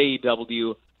 I love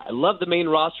AEW. I love the main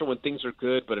roster when things are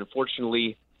good, but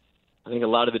unfortunately, I think a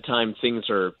lot of the time things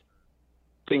are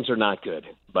not good,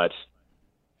 but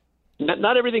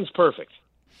not everything's perfect.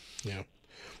 Yeah.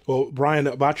 Well, Brian,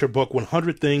 about your book,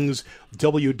 100 Things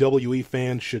WWE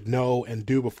Fans Should Know and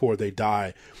Do Before They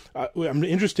Die. I'm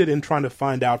interested in trying to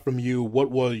find out from you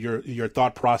what was your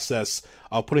thought process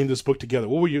of putting this book together.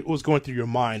 What was going through your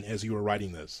mind as you were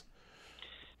writing this?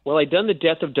 Well, I'd done The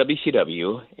Death of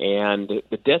WCW, and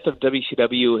The Death of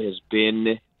WCW has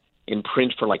been in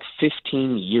print for like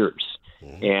 15 years.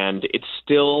 Mm-hmm. And it's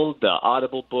still the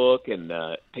Audible book and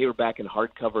the paperback and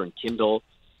hardcover and Kindle.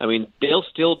 I mean, they'll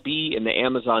still be in the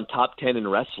Amazon top 10 in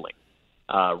wrestling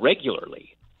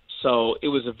regularly. So it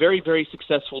was a very, very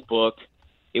successful book.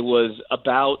 It was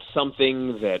about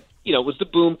something that, it was the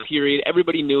boom period.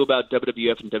 Everybody knew about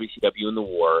WWF and WCW in the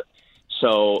war.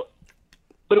 So,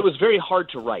 but it was very hard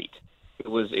to write. It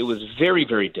was very,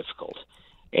 very difficult.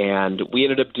 And we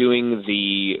ended up doing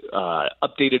the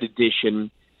updated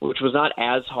edition which was not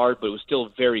as hard, but it was still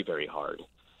very, very hard.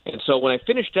 And so when I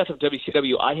finished Death of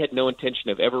WCW, I had no intention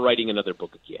of ever writing another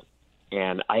book again.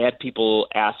 And I had people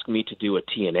ask me to do a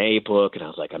TNA book, and I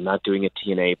was like, I'm not doing a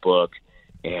TNA book.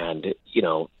 And,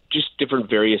 just different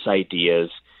various ideas.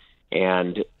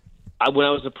 And when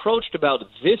I was approached about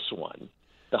this one,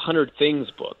 the 100 Things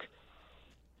book,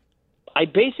 I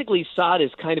basically saw it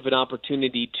as kind of an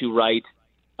opportunity to write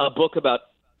a book about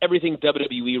everything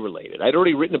WWE related. I'd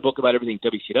already written a book about everything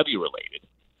WCW related.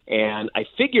 And I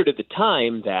figured at the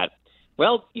time that,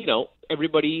 well,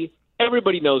 everybody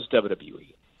knows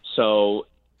WWE. So,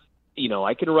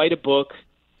 I can write a book.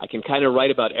 I can kind of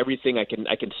write about everything. I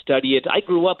can study it. I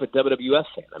grew up a WWF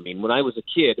fan. I mean, when I was a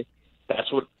kid,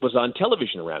 that's what was on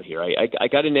television around here. I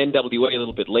got into NWA a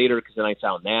little bit later because then I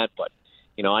found that. But,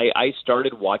 I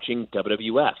started watching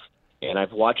WWF. And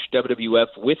I've watched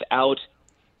WWF without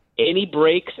any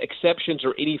breaks, exceptions,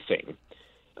 or anything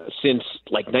since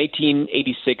like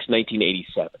 1986,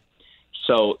 1987.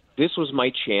 So this was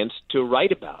my chance to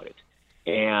write about it.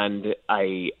 And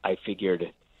I figured,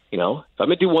 if I'm going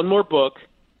to do one more book,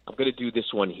 I'm going to do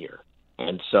this one here.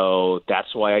 And so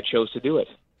that's why I chose to do it.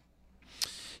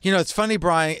 It's funny,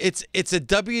 Brian. It's a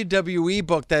WWE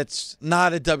book that's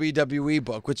not a WWE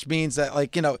book, which means that,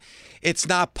 it's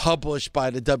not published by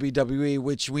the WWE,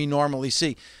 which we normally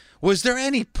see. Was there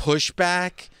any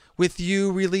pushback with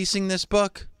you releasing this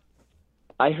book?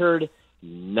 I heard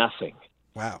nothing.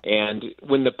 Wow. And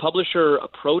when the publisher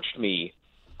approached me,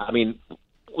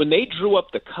 when they drew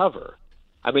up the cover,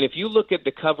 if you look at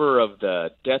the cover of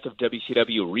the Death of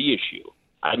WCW reissue,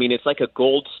 it's like a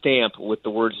gold stamp with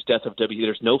the words Death of WCW.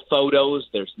 There's no photos.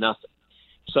 There's nothing.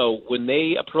 So when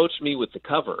they approached me with the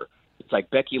cover, it's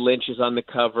like Becky Lynch is on the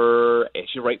cover, and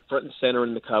she's right front and center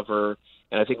in the cover,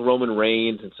 and I think Roman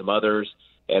Reigns and some others.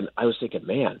 And I was thinking,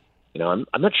 man, I'm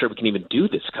not sure we can even do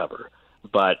this cover.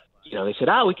 But, they said,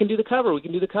 we can do the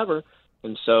cover.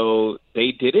 And so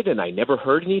they did it, and I never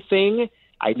heard anything.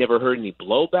 I never heard any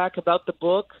blowback about the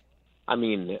book.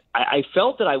 I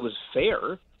felt that I was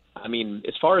fair.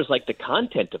 As far as the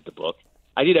content of the book,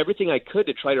 I did everything I could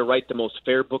to try to write the most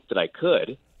fair book that I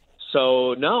could.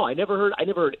 So no, I never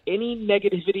heard any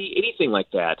negativity, anything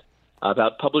like that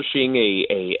about publishing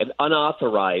an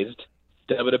unauthorized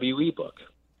WWE book.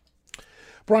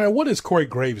 Brian, what is Corey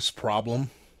Graves' problem?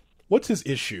 What's his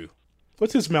issue?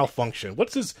 What's his malfunction?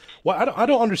 I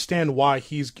don't understand why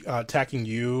he's attacking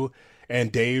you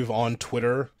and Dave on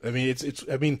Twitter.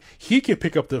 He could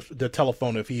pick up the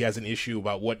telephone if he has an issue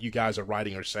about what you guys are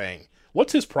writing or saying.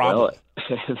 What's his problem?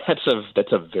 Well,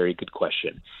 that's a very good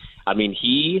question.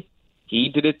 He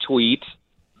did a tweet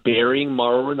burying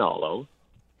Mauro Ranallo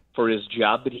for his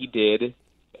job that he did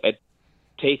at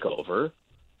TakeOver,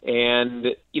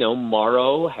 and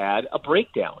Mauro had a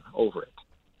breakdown over it,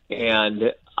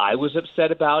 and I was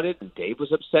upset about it, and Dave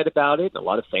was upset about it, and a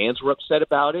lot of fans were upset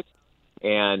about it.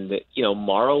 And,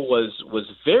 Mauro was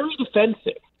very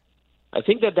defensive. I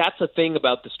think that's a thing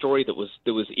about the story that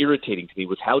was irritating to me,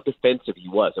 was how defensive he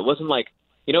was. It wasn't like,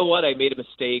 I made a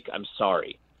mistake, I'm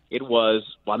sorry. It was,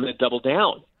 well, I'm going to double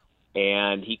down.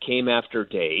 And he came after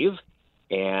Dave,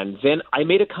 and then I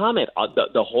made a comment.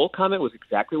 The whole comment was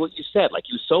exactly what you said.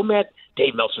 He was so mad,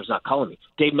 Dave Meltzer's not calling me.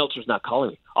 Dave Meltzer's not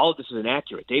calling me. All of this is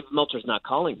inaccurate. Dave Meltzer's not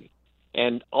calling me.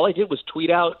 And all I did was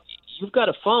tweet out, you've got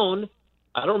a phone.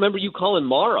 I don't remember you calling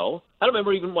Mauro. I don't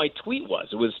remember even what my tweet was.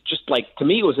 It was just to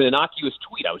me, it was an innocuous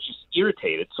tweet. I was just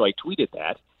irritated, so I tweeted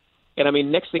that.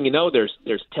 And next thing you know, there's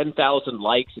 10,000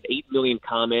 likes and 8 million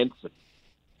comments. And,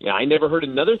 I never heard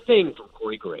another thing from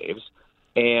Corey Graves.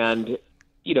 And,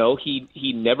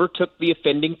 he never took the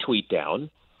offending tweet down.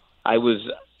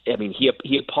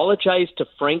 He apologized to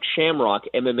Frank Shamrock,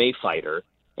 MMA fighter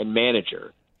and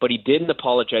manager, but he didn't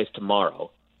apologize to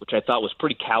Mauro, which I thought was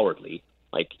pretty cowardly.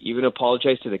 You're going to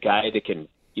apologize to the guy that can,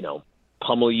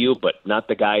 pummel you, but not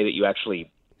the guy that you actually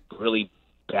really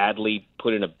badly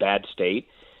put in a bad state.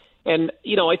 And,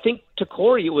 I think to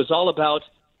Corey, it was all about,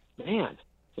 man,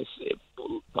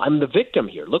 I'm the victim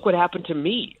here. Look what happened to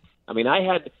me. I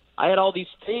had all these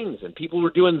things, and people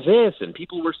were doing this, and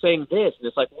people were saying this. And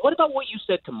it's what about what you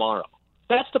said tomorrow?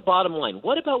 That's the bottom line.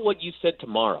 What about what you said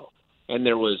tomorrow? And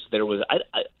there was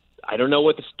I don't know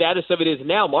what the status of it is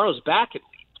now. Mauro's back at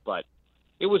least, but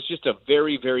it was just a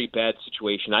very, very bad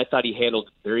situation. I thought he handled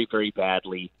it very, very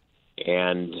badly,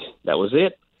 and that was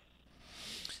it.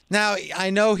 Now,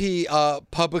 I know he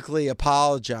publicly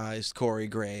apologized, Corey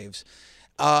Graves,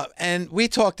 and we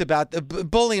talked about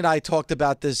Bully and I talked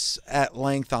about this at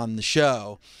length on the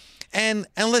show. And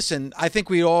listen, I think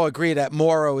we all agree that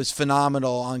Mauro is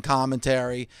phenomenal on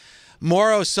commentary.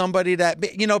 Morrow's somebody that,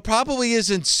 probably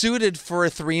isn't suited for a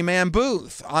 3-man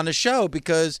booth on a show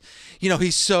because,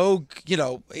 he's so,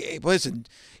 listen,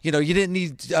 you didn't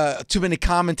need too many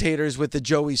commentators with the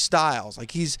Joey Styles.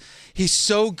 Like he's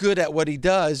so good at what he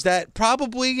does that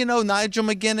probably, Nigel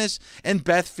McGuinness and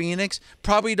Beth Phoenix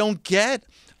probably don't get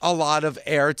a lot of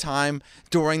airtime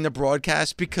during the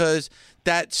broadcast because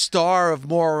that star of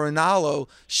Mauro Ranallo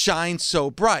shines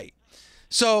so bright.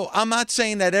 So I'm not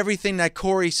saying that everything that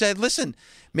Corey said, listen,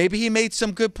 maybe he made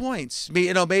some good points.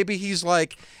 Maybe he's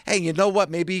like, hey, you know what?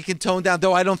 Maybe he can tone down,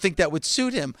 though I don't think that would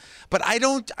suit him. But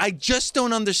I just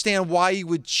don't understand why you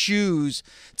would choose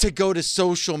to go to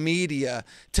social media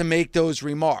to make those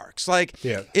remarks. Like,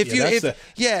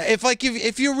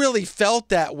 if you really felt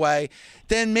that way,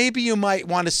 then maybe you might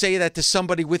want to say that to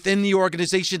somebody within the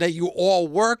organization that you all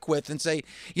work with and say,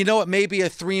 you know what, maybe a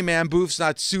 3-man booth's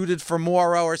not suited for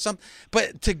Mauro or something.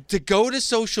 But to go to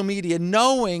social media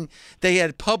knowing they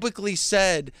had publicly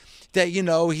said that,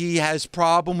 he has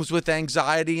problems with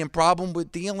anxiety and problem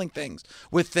with dealing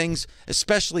with things,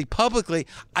 especially publicly,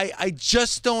 I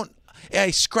just don't,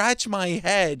 I scratch my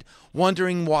head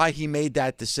wondering why he made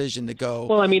that decision to go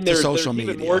to social media.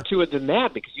 There's even more to it than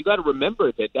that, because you got to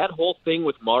remember that whole thing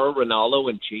with Mauro Ranallo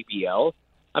and JBL,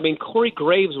 Corey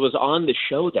Graves was on the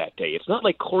show that day. It's not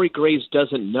like Corey Graves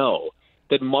doesn't know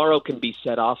that Mauro can be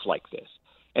set off like this.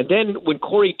 And then when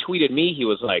Corey tweeted me, he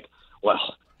was like,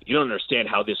 well, you don't understand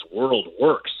how this world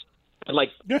works. And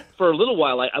for a little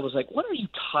while, I was like, what are you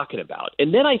talking about?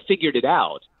 And then I figured it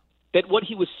out, that what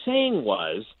he was saying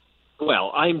was,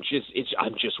 well, I'm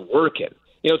just working.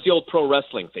 It's the old pro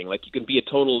wrestling thing. Like, you can be a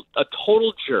total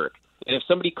jerk, and if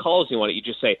somebody calls you on it, you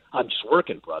just say, I'm just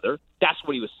working, brother. That's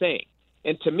what he was saying.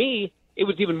 And to me, it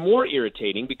was even more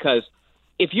irritating because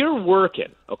if you're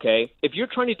working, okay, if you're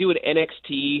trying to do an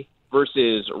NXT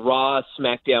versus Raw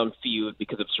SmackDown feud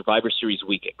because of Survivor Series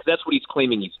weekend, because that's what he's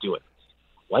claiming he's doing,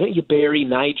 why don't you bury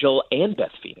Nigel and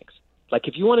Beth Phoenix? Like,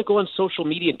 if you want to go on social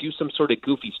media and do some sort of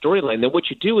goofy storyline, then what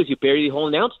you do is you bury the whole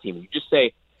announce team. You just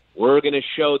say, we're going to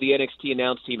show the NXT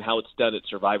announce team how it's done at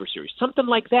Survivor Series. Something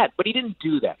like that. But he didn't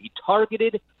do that. He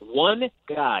targeted one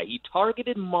guy. He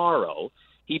targeted Mauro.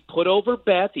 He put over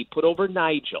Beth. He put over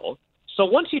Nigel. So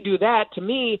once you do that, to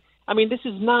me, this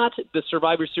is not the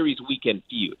Survivor Series weekend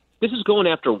feud. This is going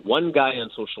after one guy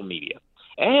on social media.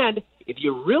 And if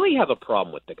you really have a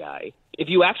problem with the guy, if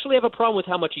you actually have a problem with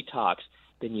how much he talks,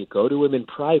 then you go to him in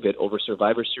private over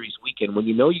Survivor Series weekend when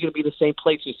you know you're going to be in the same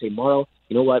place. You say, Mauro,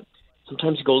 you know what?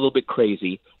 Sometimes you go a little bit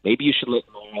crazy. Maybe you should let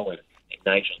Mauro and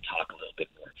Nigel talk a little bit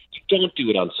more. You don't do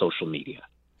it on social media.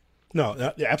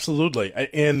 No, absolutely.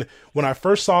 And when I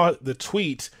first saw the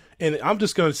tweet, and I'm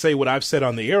just going to say what I've said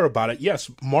on the air about it, yes,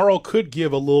 Mauro could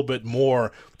give a little bit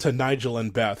more to Nigel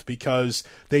and Beth because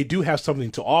they do have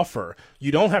something to offer.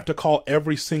 You don't have to call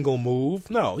every single move.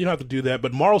 No, you don't have to do that.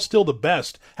 But Mauro's still the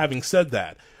best, having said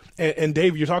that. And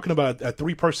Dave, you're talking about a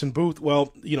 3-person booth.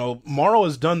 Well, Mauro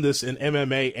has done this in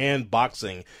MMA and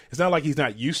boxing. It's not like he's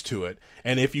not used to it.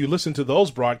 And if you listen to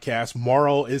those broadcasts,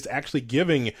 Mauro is actually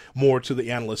giving more to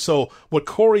the analysts. So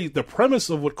the premise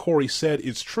of what Corey said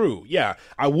is true. Yeah,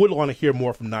 I would want to hear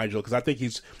more from Nigel because I think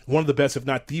he's one of the best, if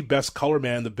not the best color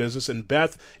man in the business. And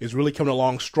Beth is really coming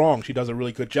along strong. She does a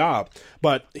really good job.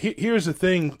 But here's the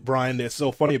thing, Brian, that's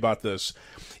so funny about this.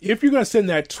 If you're going to send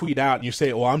that tweet out and you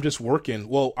say, oh, I'm just working,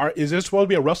 well, is there supposed to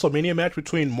be a WrestleMania match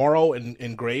between Mauro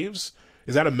and Graves?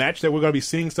 Is that a match that we're going to be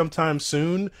seeing sometime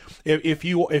soon? If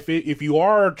you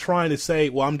are trying to say,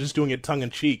 well, I'm just doing it tongue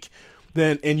in cheek,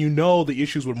 then and you know the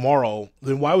issues with Mauro,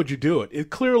 then why would you do it?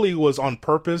 It clearly was on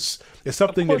purpose. It's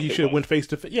something that he should have went face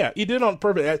to face. Yeah, he did it on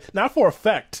purpose, not for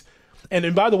effect.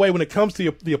 And by the way, when it comes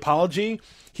to the apology,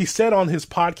 he said on his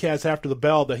podcast after the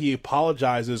bell that he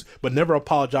apologizes, but never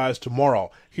apologized to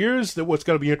Mauro. Here's what's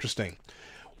going to be interesting.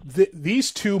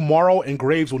 These two, Mauro and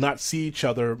Graves, will not see each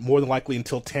other more than likely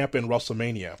until Tampa and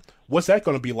WrestleMania. What's that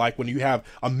going to be like when you have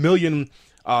a million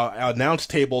announce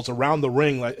tables around the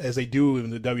ring as they do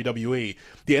in the WWE?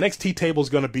 The NXT table is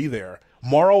going to be there.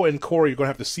 Mauro and Corey are going to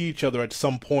have to see each other at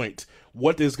some point.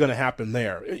 What is going to happen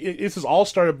there? This is all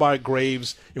started by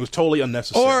Graves. It was totally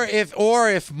unnecessary. Or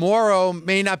if Mauro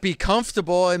may not be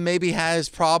comfortable and maybe has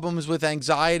problems with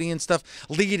anxiety and stuff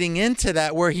leading into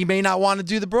that, where he may not want to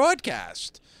do the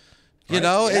broadcast. We're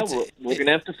going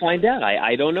to have to find out.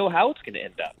 I don't know how it's going to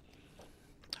end up.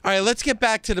 All right, let's get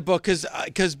back to the book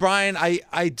because Brian,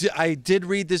 I did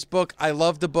read this book. I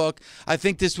love the book. I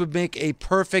think this would make a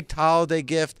perfect holiday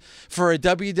gift for a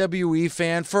WWE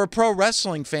fan, for a pro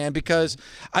wrestling fan, because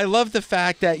I love the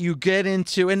fact that you get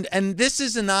into and this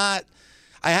is not.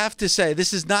 I have to say,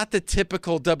 this is not the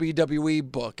typical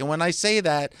WWE book. And when I say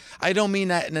that, I don't mean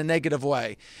that in a negative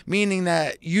way, meaning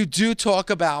that you do talk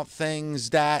about things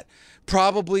that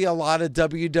probably a lot of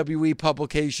WWE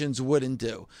publications wouldn't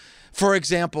do. For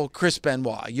example, Chris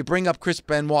Benoit. You bring up Chris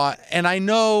Benoit, and I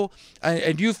know,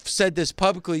 and you've said this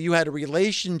publicly, you had a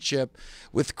relationship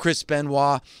with Chris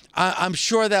Benoit. I'm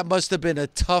sure that must have been a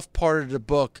tough part of the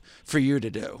book for you to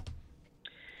do.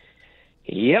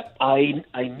 Yep, I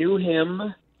knew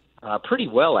him pretty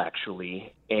well,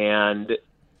 actually. And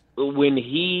when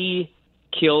he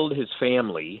killed his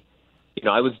family,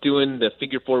 I was doing the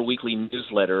Figure 4 weekly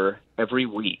newsletter every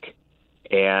week.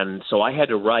 And so I had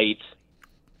to write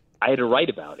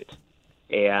about it.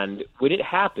 And when it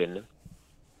happened,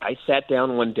 I sat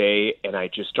down one day and I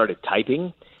just started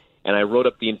typing, and I wrote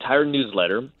up the entire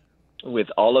newsletter with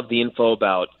all of the info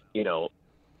about,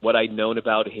 what I'd known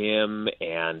about him.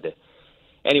 And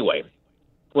anyway,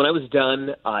 when I was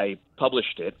done, I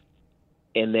published it,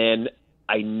 and then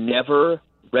I never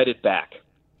read it back.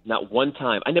 Not one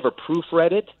time. I never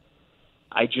proofread it.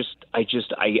 I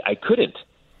couldn't.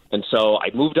 And so I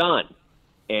moved on.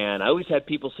 And I always had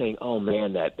people saying, "Oh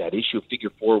man, that issue of Figure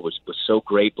 4 was so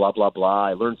great, blah blah blah.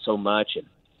 I learned so much."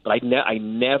 But I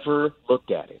never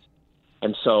looked at it.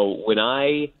 And so when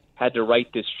I had to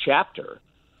write this chapter,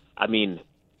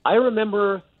 I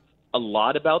remember a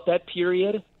lot about that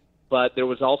period, but there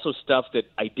was also stuff that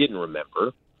I didn't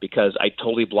remember because I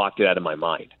totally blocked it out of my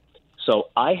mind. So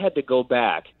I had to go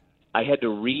back. I had to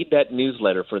read that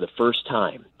newsletter for the first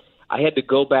time. I had to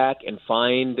go back and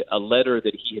find a letter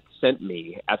that he had sent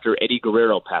me after Eddie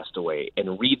Guerrero passed away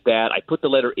and read that. I put the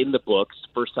letter in the books,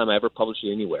 first time I ever published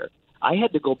it anywhere. I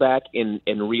had to go back and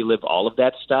relive all of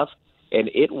that stuff, and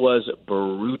it was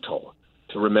brutal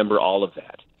to remember all of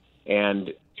that. And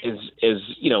as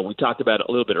we talked about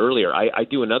a little bit earlier, I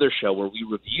do another show where we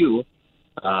review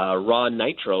Raw and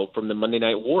Nitro from the Monday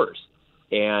Night Wars.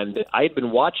 And I had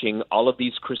been watching all of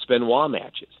these Chris Benoit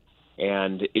matches,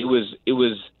 and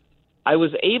I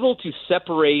was able to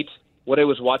separate what I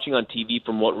was watching on TV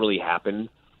from what really happened,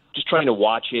 just trying to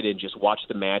watch it and just watch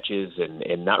the matches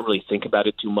and not really think about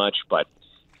it too much. But,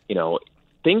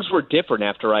 things were different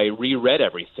after I reread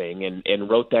everything and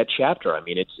wrote that chapter.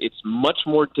 It's much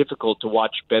more difficult to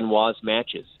watch Benoit's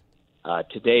matches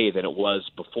today than it was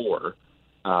before,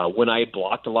 when I had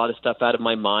blocked a lot of stuff out of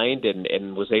my mind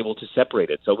and was able to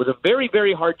separate it. So it was a very,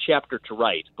 very hard chapter to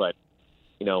write. But,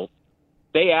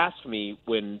 they asked me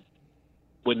when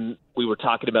we were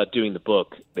talking about doing the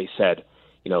book, they said,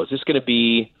 is this going to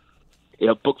be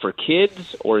a book for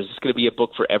kids, or is this going to be a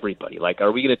book for everybody? Like,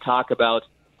 are we going to talk about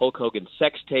Hulk Hogan's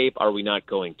sex tape? Are we not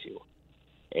going to?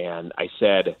 And I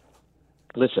said,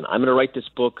 listen, I'm going to write this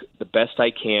book the best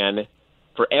I can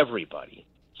for everybody.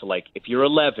 So, like, if you're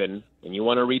 11 and you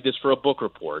want to read this for a book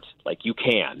report, like, you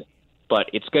can, but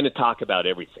it's going to talk about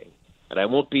everything. And I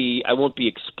won't be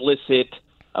explicit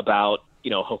about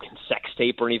Hogan's sex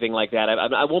tape or anything like that.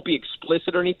 I won't be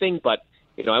explicit or anything, but,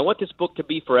 I want this book to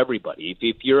be for everybody.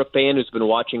 If you're a fan who's been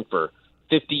watching for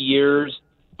 50 years,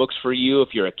 book's for you. If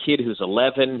you're a kid who's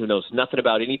 11, who knows nothing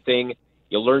about anything,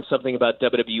 you'll learn something about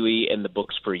WWE, and the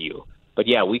book's for you. But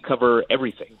yeah, we cover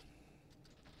everything.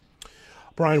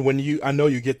 Brian, I know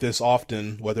you get this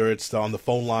often, whether it's on the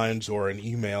phone lines or in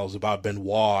emails about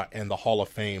Benoit and the Hall of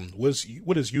Fame.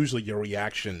 What is usually your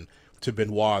reaction to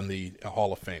Benoit in the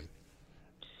Hall of Fame?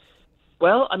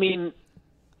 Well,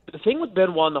 the thing with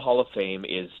Benoit in the Hall of Fame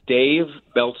is Dave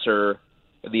Meltzer,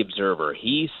 the Observer,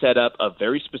 he set up a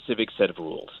very specific set of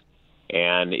rules.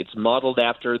 And it's modeled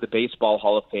after the Baseball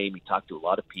Hall of Fame. He talked to a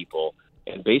lot of people.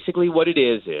 And basically what it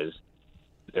is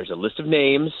there's a list of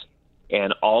names,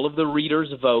 and all of the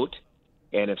readers vote.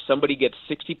 And if somebody gets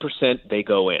 60%, they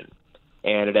go in.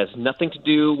 And it has nothing to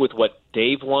do with what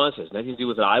Dave wants. It has nothing to do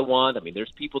with what I want.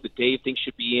 There's people that Dave thinks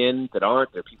should be in that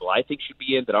aren't. There are people I think should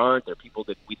be in that aren't. There are people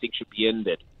that we think should be in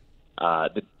that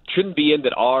shouldn't be in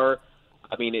that are.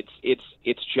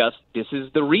 It's just, this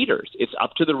is the readers. It's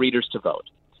up to the readers to vote.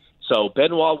 So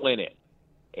Benoit went in.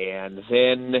 And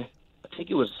then I think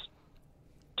it was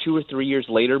 2 or 3 years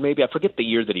later, maybe. I forget the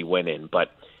year that he went in.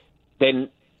 But then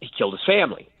he killed his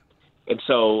family. And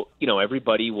so,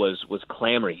 everybody was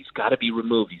clamoring, he's got to be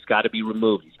removed, he's got to be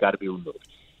removed, he's got to be removed.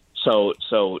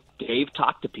 So Dave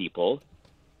talked to people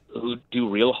who do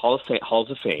real halls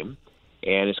of fame,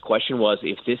 and his question was,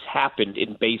 if this happened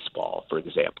in baseball, for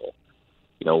example,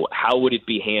 how would it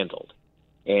be handled?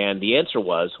 And the answer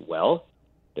was, well,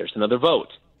 there's another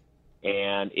vote.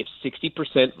 And if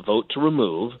 60% vote to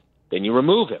remove, then you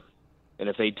remove him. And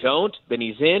if they don't, then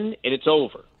he's in, and it's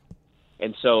over.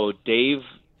 And so Dave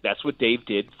that's what Dave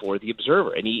did for The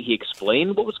Observer. And he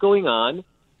explained what was going on.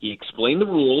 He explained the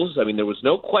rules. I mean, there was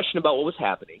no question about what was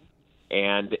happening.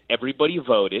 And everybody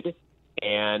voted.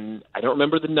 And I don't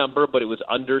remember the number, but it was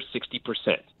under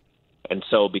 60%. And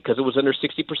so because it was under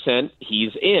 60%,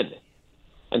 he's in.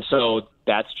 And so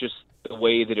that's just the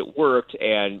way that it worked.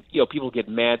 And, people get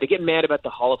mad. They get mad about the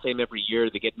Hall of Fame every year.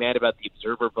 They get mad about The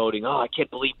Observer voting. Oh, I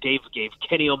can't believe Dave gave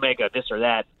Kenny Omega this or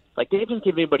that. Like, Dave doesn't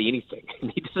give anybody anything.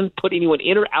 He doesn't put anyone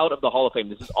in or out of the Hall of Fame.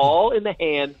 This is all in the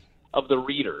hands of the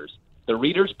readers. The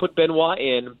readers put Benoit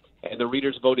in, and the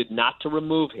readers voted not to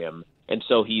remove him, and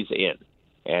so he's in.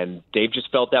 And Dave just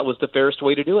felt that was the fairest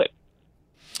way to do it.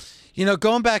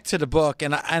 Going back to the book,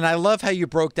 and I love how you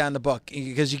broke down the book,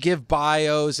 because you give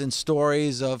bios and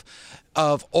stories of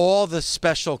all the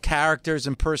special characters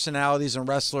and personalities and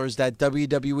wrestlers that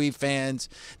WWE fans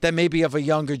that maybe of a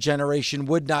younger generation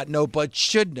would not know but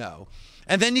should know.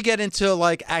 And then you get into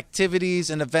like activities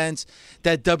and events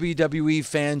that WWE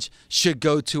fans should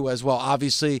go to as well.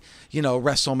 Obviously,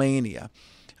 WrestleMania.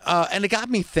 And it got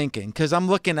me thinking, because I'm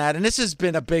looking at, and this has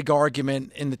been a big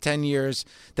argument in the 10 years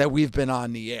that we've been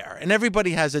on the air, and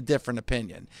everybody has a different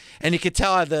opinion. And you can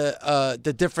tell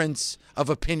the difference of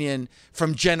opinion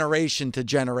from generation to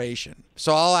generation.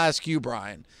 So I'll ask you,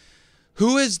 Brian,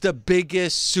 who is the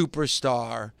biggest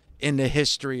superstar in the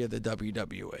history of the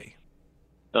WWE?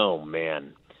 Oh,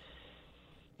 man.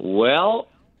 Well,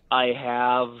 I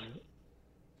have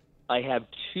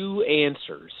two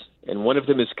answers, and one of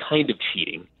them is kind of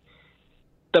cheating.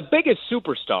 The biggest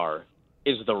superstar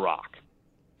is The Rock,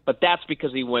 but that's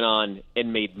because he went on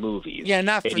and made movies. Yeah,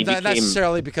 not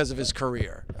necessarily because of his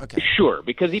career. Okay. Sure,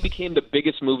 because he became the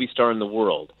biggest movie star in the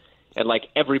world, and like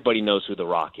everybody knows who The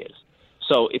Rock is.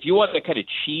 So if you want to kind of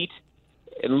cheat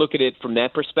and look at it from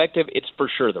that perspective, it's for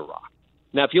sure The Rock.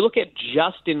 Now, if you look at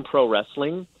just in pro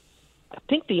wrestling, I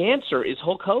think the answer is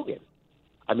Hulk Hogan.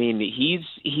 I mean, he's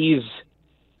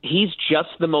just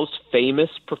the most famous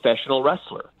professional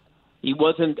wrestler. He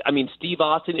wasn't, Steve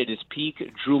Austin at his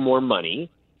peak drew more money.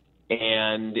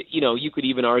 And, you could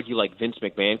even argue like Vince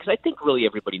McMahon, because I think really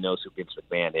everybody knows who Vince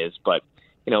McMahon is. But,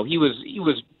 he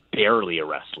was barely a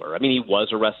wrestler. I mean, he was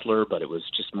a wrestler, but it was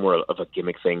just more of a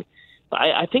gimmick thing.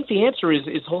 I think the answer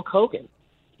is Hulk Hogan.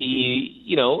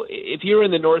 If you're in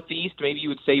the Northeast, maybe you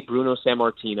would say Bruno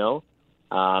Sammartino.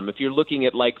 If you're looking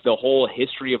at like the whole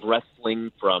history of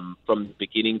wrestling from the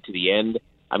beginning to the end,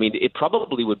 it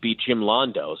probably would be Jim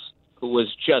Londos, who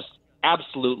was just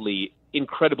absolutely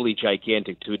incredibly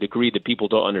gigantic to a degree that people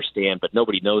don't understand, but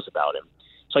nobody knows about him.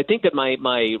 So I think that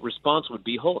my response would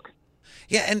be Hulk.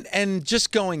 Yeah, and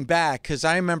just going back, because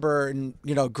I remember,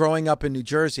 growing up in New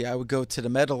Jersey, I would go to the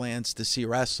Meadowlands to see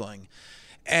wrestling.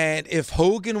 And if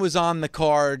Hogan was on the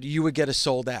card, you would get a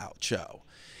sold-out show.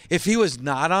 If he was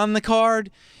not on the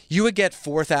card, you would get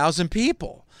 4,000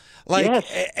 people.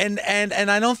 Yes. And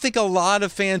I don't think a lot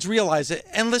of fans realize it.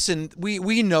 And listen,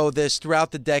 we know this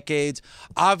throughout the decades,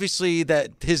 obviously,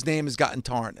 that his name has gotten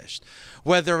tarnished.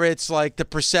 Whether it's like the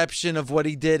perception of what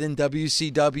he did in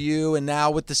WCW and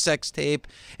now with the sex tape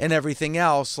and everything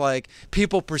else, like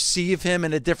people perceive him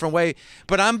in a different way.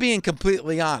 But I'm being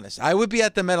completely honest. I would be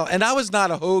at the Metal, and I was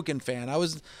not a Hogan fan. I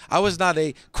was not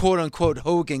a quote unquote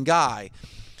Hogan guy.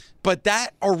 But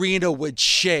that arena would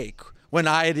shake when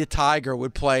Eye of the Tiger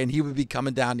would play and he would be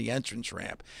coming down the entrance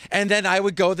ramp. And then I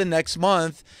would go the next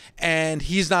month and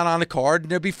he's not on the card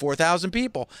and there'd be 4,000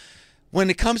 people. When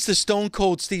it comes to Stone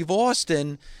Cold Steve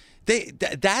Austin,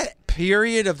 that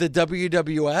period of the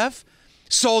WWF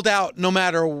sold out no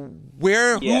matter who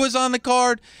was on the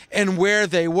card and where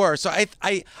they were. So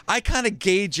I kind of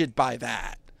gauge it by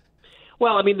that.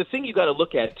 Well, the thing you got to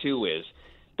look at too is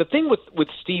the thing with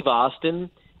Steve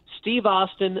Austin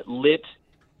lit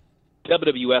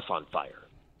WWF on fire.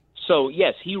 So,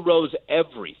 yes, he rose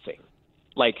everything.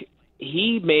 Like,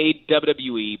 he made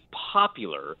WWE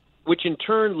popular, which in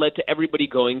turn led to everybody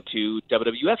going to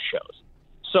WWF shows.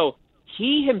 So,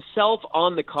 he himself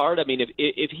on the card,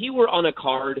 if he were on a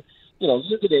card, you're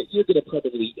gonna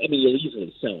probably, you'll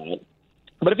easily sell out.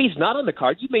 But if he's not on the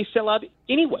card, you may sell out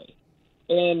anyway.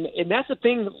 And that's the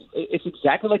thing. It's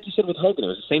exactly like you said with Hogan. It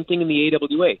was the same thing in the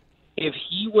AWA. If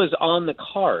he was on the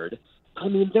card,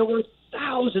 there were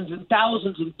thousands and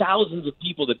thousands and thousands of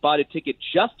people that bought a ticket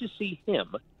just to see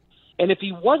him. And if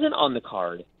he wasn't on the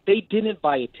card, they didn't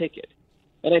buy a ticket.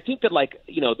 And I think that,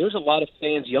 there's a lot of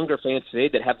fans, younger fans today,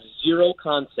 that have zero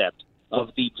concept of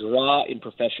the draw in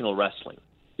professional wrestling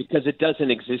because it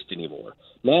doesn't exist anymore.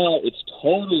 Now it's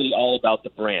totally all about the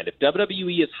brand. If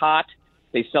WWE is hot,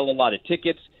 they sell a lot of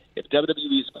tickets. If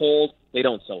WWE is cold, they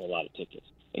don't sell a lot of tickets.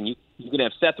 And you can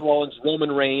have Seth Rollins,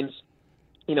 Roman Reigns,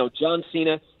 John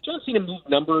Cena moved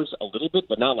numbers a little bit,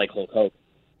 but not like Hulk Hogan.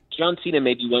 John Cena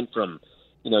maybe went from,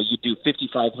 you do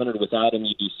 5,500 without him,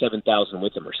 you do 7,000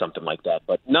 with him or something like that,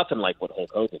 but nothing like what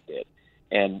Hulk Hogan did.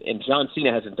 And John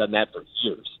Cena hasn't done that for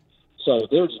years. So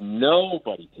there's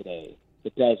nobody today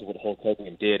that does what Hulk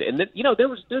Hogan did. And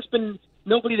there's been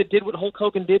nobody that did what Hulk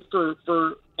Hogan did for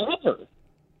ever.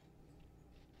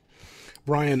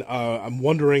 Brian, I'm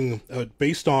wondering,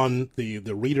 based on the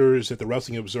readers at the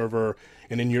Wrestling Observer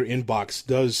and in your inbox,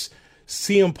 does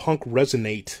CM Punk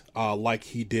resonate like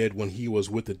he did when he was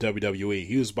with the WWE?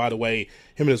 He was, by the way,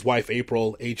 him and his wife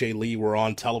April, AJ Lee, were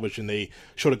on television. They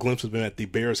showed a glimpse of him at the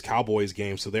Bears-Cowboys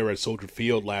game, so they were at Soldier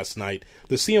Field last night.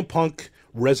 Does CM Punk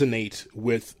resonate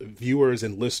with viewers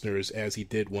and listeners as he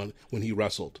did when he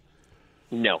wrestled?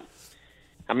 No.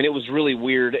 I mean, it was really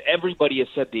weird. Everybody has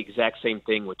said the exact same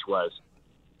thing, which was,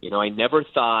 I never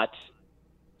thought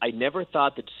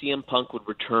that CM Punk would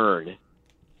return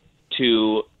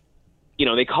to,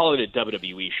 they call it a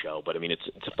WWE show, but I mean,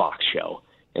 it's a Fox show.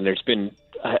 And there's been,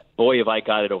 boy, have I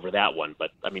got it over that one.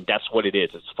 But I mean, that's what it is.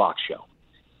 It's a Fox show.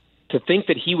 To think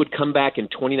that he would come back in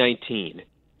 2019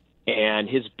 and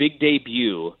his big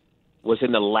debut was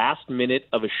in the last minute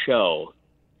of a show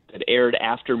that aired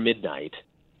after midnight.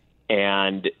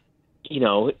 And,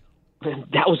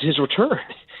 that was his return.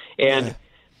 And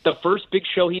the first big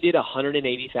show he did,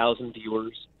 180,000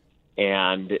 viewers.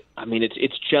 And I mean,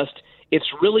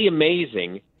 it's really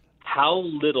amazing how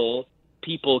little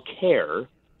people care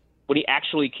when he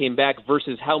actually came back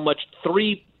versus how much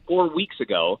 3-4 weeks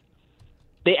ago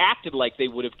they acted like they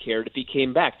would have cared if he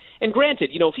came back. And granted,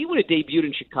 if he would have debuted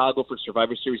in Chicago for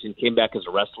Survivor Series and came back as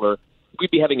a wrestler, we'd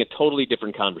be having a totally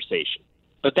different conversation.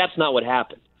 But that's not what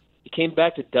happened. He came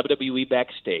back to WWE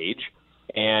backstage,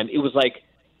 and it was like,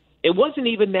 it wasn't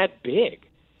even that big.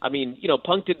 I mean,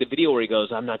 Punk did the video where he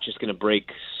goes, I'm not just going to break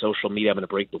social media, I'm going to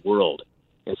break the world.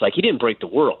 And it's like, he didn't break the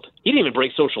world. He didn't even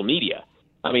break social media.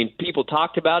 I mean, people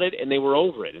talked about it, and they were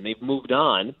over it, and they've moved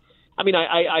on. I mean,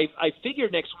 I figure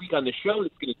next week on the show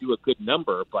it's going to do a good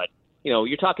number, but,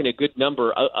 you're talking a good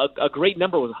number. A great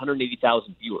number was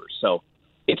 180,000 viewers. So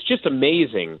it's just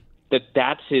amazing that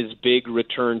that's his big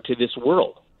return to this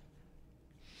world.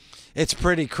 It's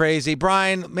pretty crazy.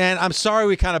 Brian, man, I'm sorry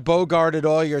we kind of bogarted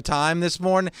all your time this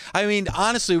morning. I mean,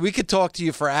 honestly, we could talk to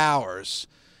you for hours.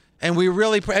 And we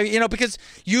really, because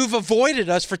you've avoided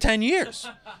us for 10 years.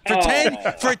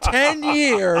 For 10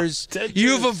 years,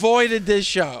 you've avoided this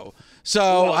show.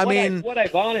 So, well, what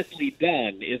I've honestly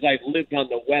done is I've lived on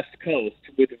the West Coast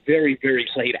with very, very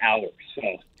late hours.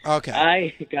 So okay.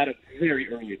 I got up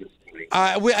very early this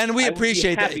morning. We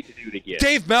appreciate that. To do it again.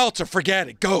 Dave Meltzer, forget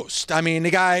it, ghost. I mean, the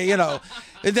guy,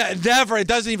 never, it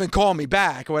doesn't even call me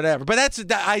back or whatever. But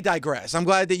I digress. I'm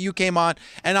glad that you came on.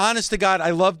 And honest to God,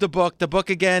 I love the book. The book,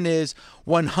 again, is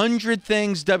 100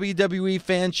 Things WWE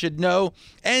Fans Should Know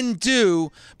and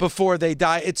Do Before They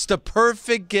Die. It's the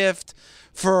perfect gift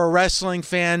for a wrestling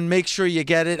fan. Make sure you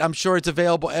get it. I'm sure it's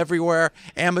available everywhere,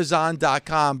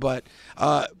 Amazon.com. But,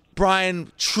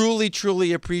 Brian, truly,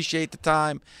 truly appreciate the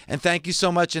time. And thank you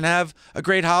so much. And have a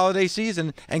great holiday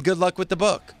season. And good luck with the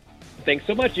book. Thanks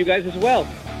so much. You guys as well.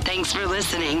 Thanks for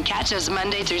listening. Catch us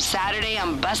Monday through Saturday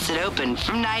on Busted Open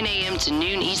from 9 a.m. to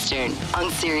noon Eastern on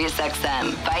Sirius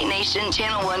XM, Fight Nation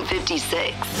Channel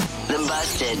 156. The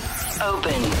Busted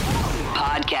Open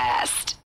Podcast.